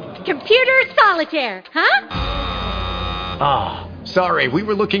 Computer solitaire, huh? Ah, sorry, we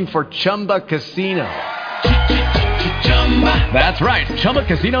were looking for Chumba Casino. That's right,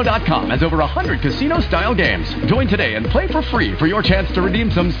 ChumbaCasino.com has over 100 casino-style games. Join today and play for free for your chance to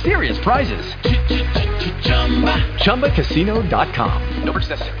redeem some serious prizes. ChumbaCasino.com. No purchase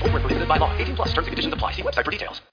necessary. Void where prohibited by law. 18+ terms and conditions apply. See website for details.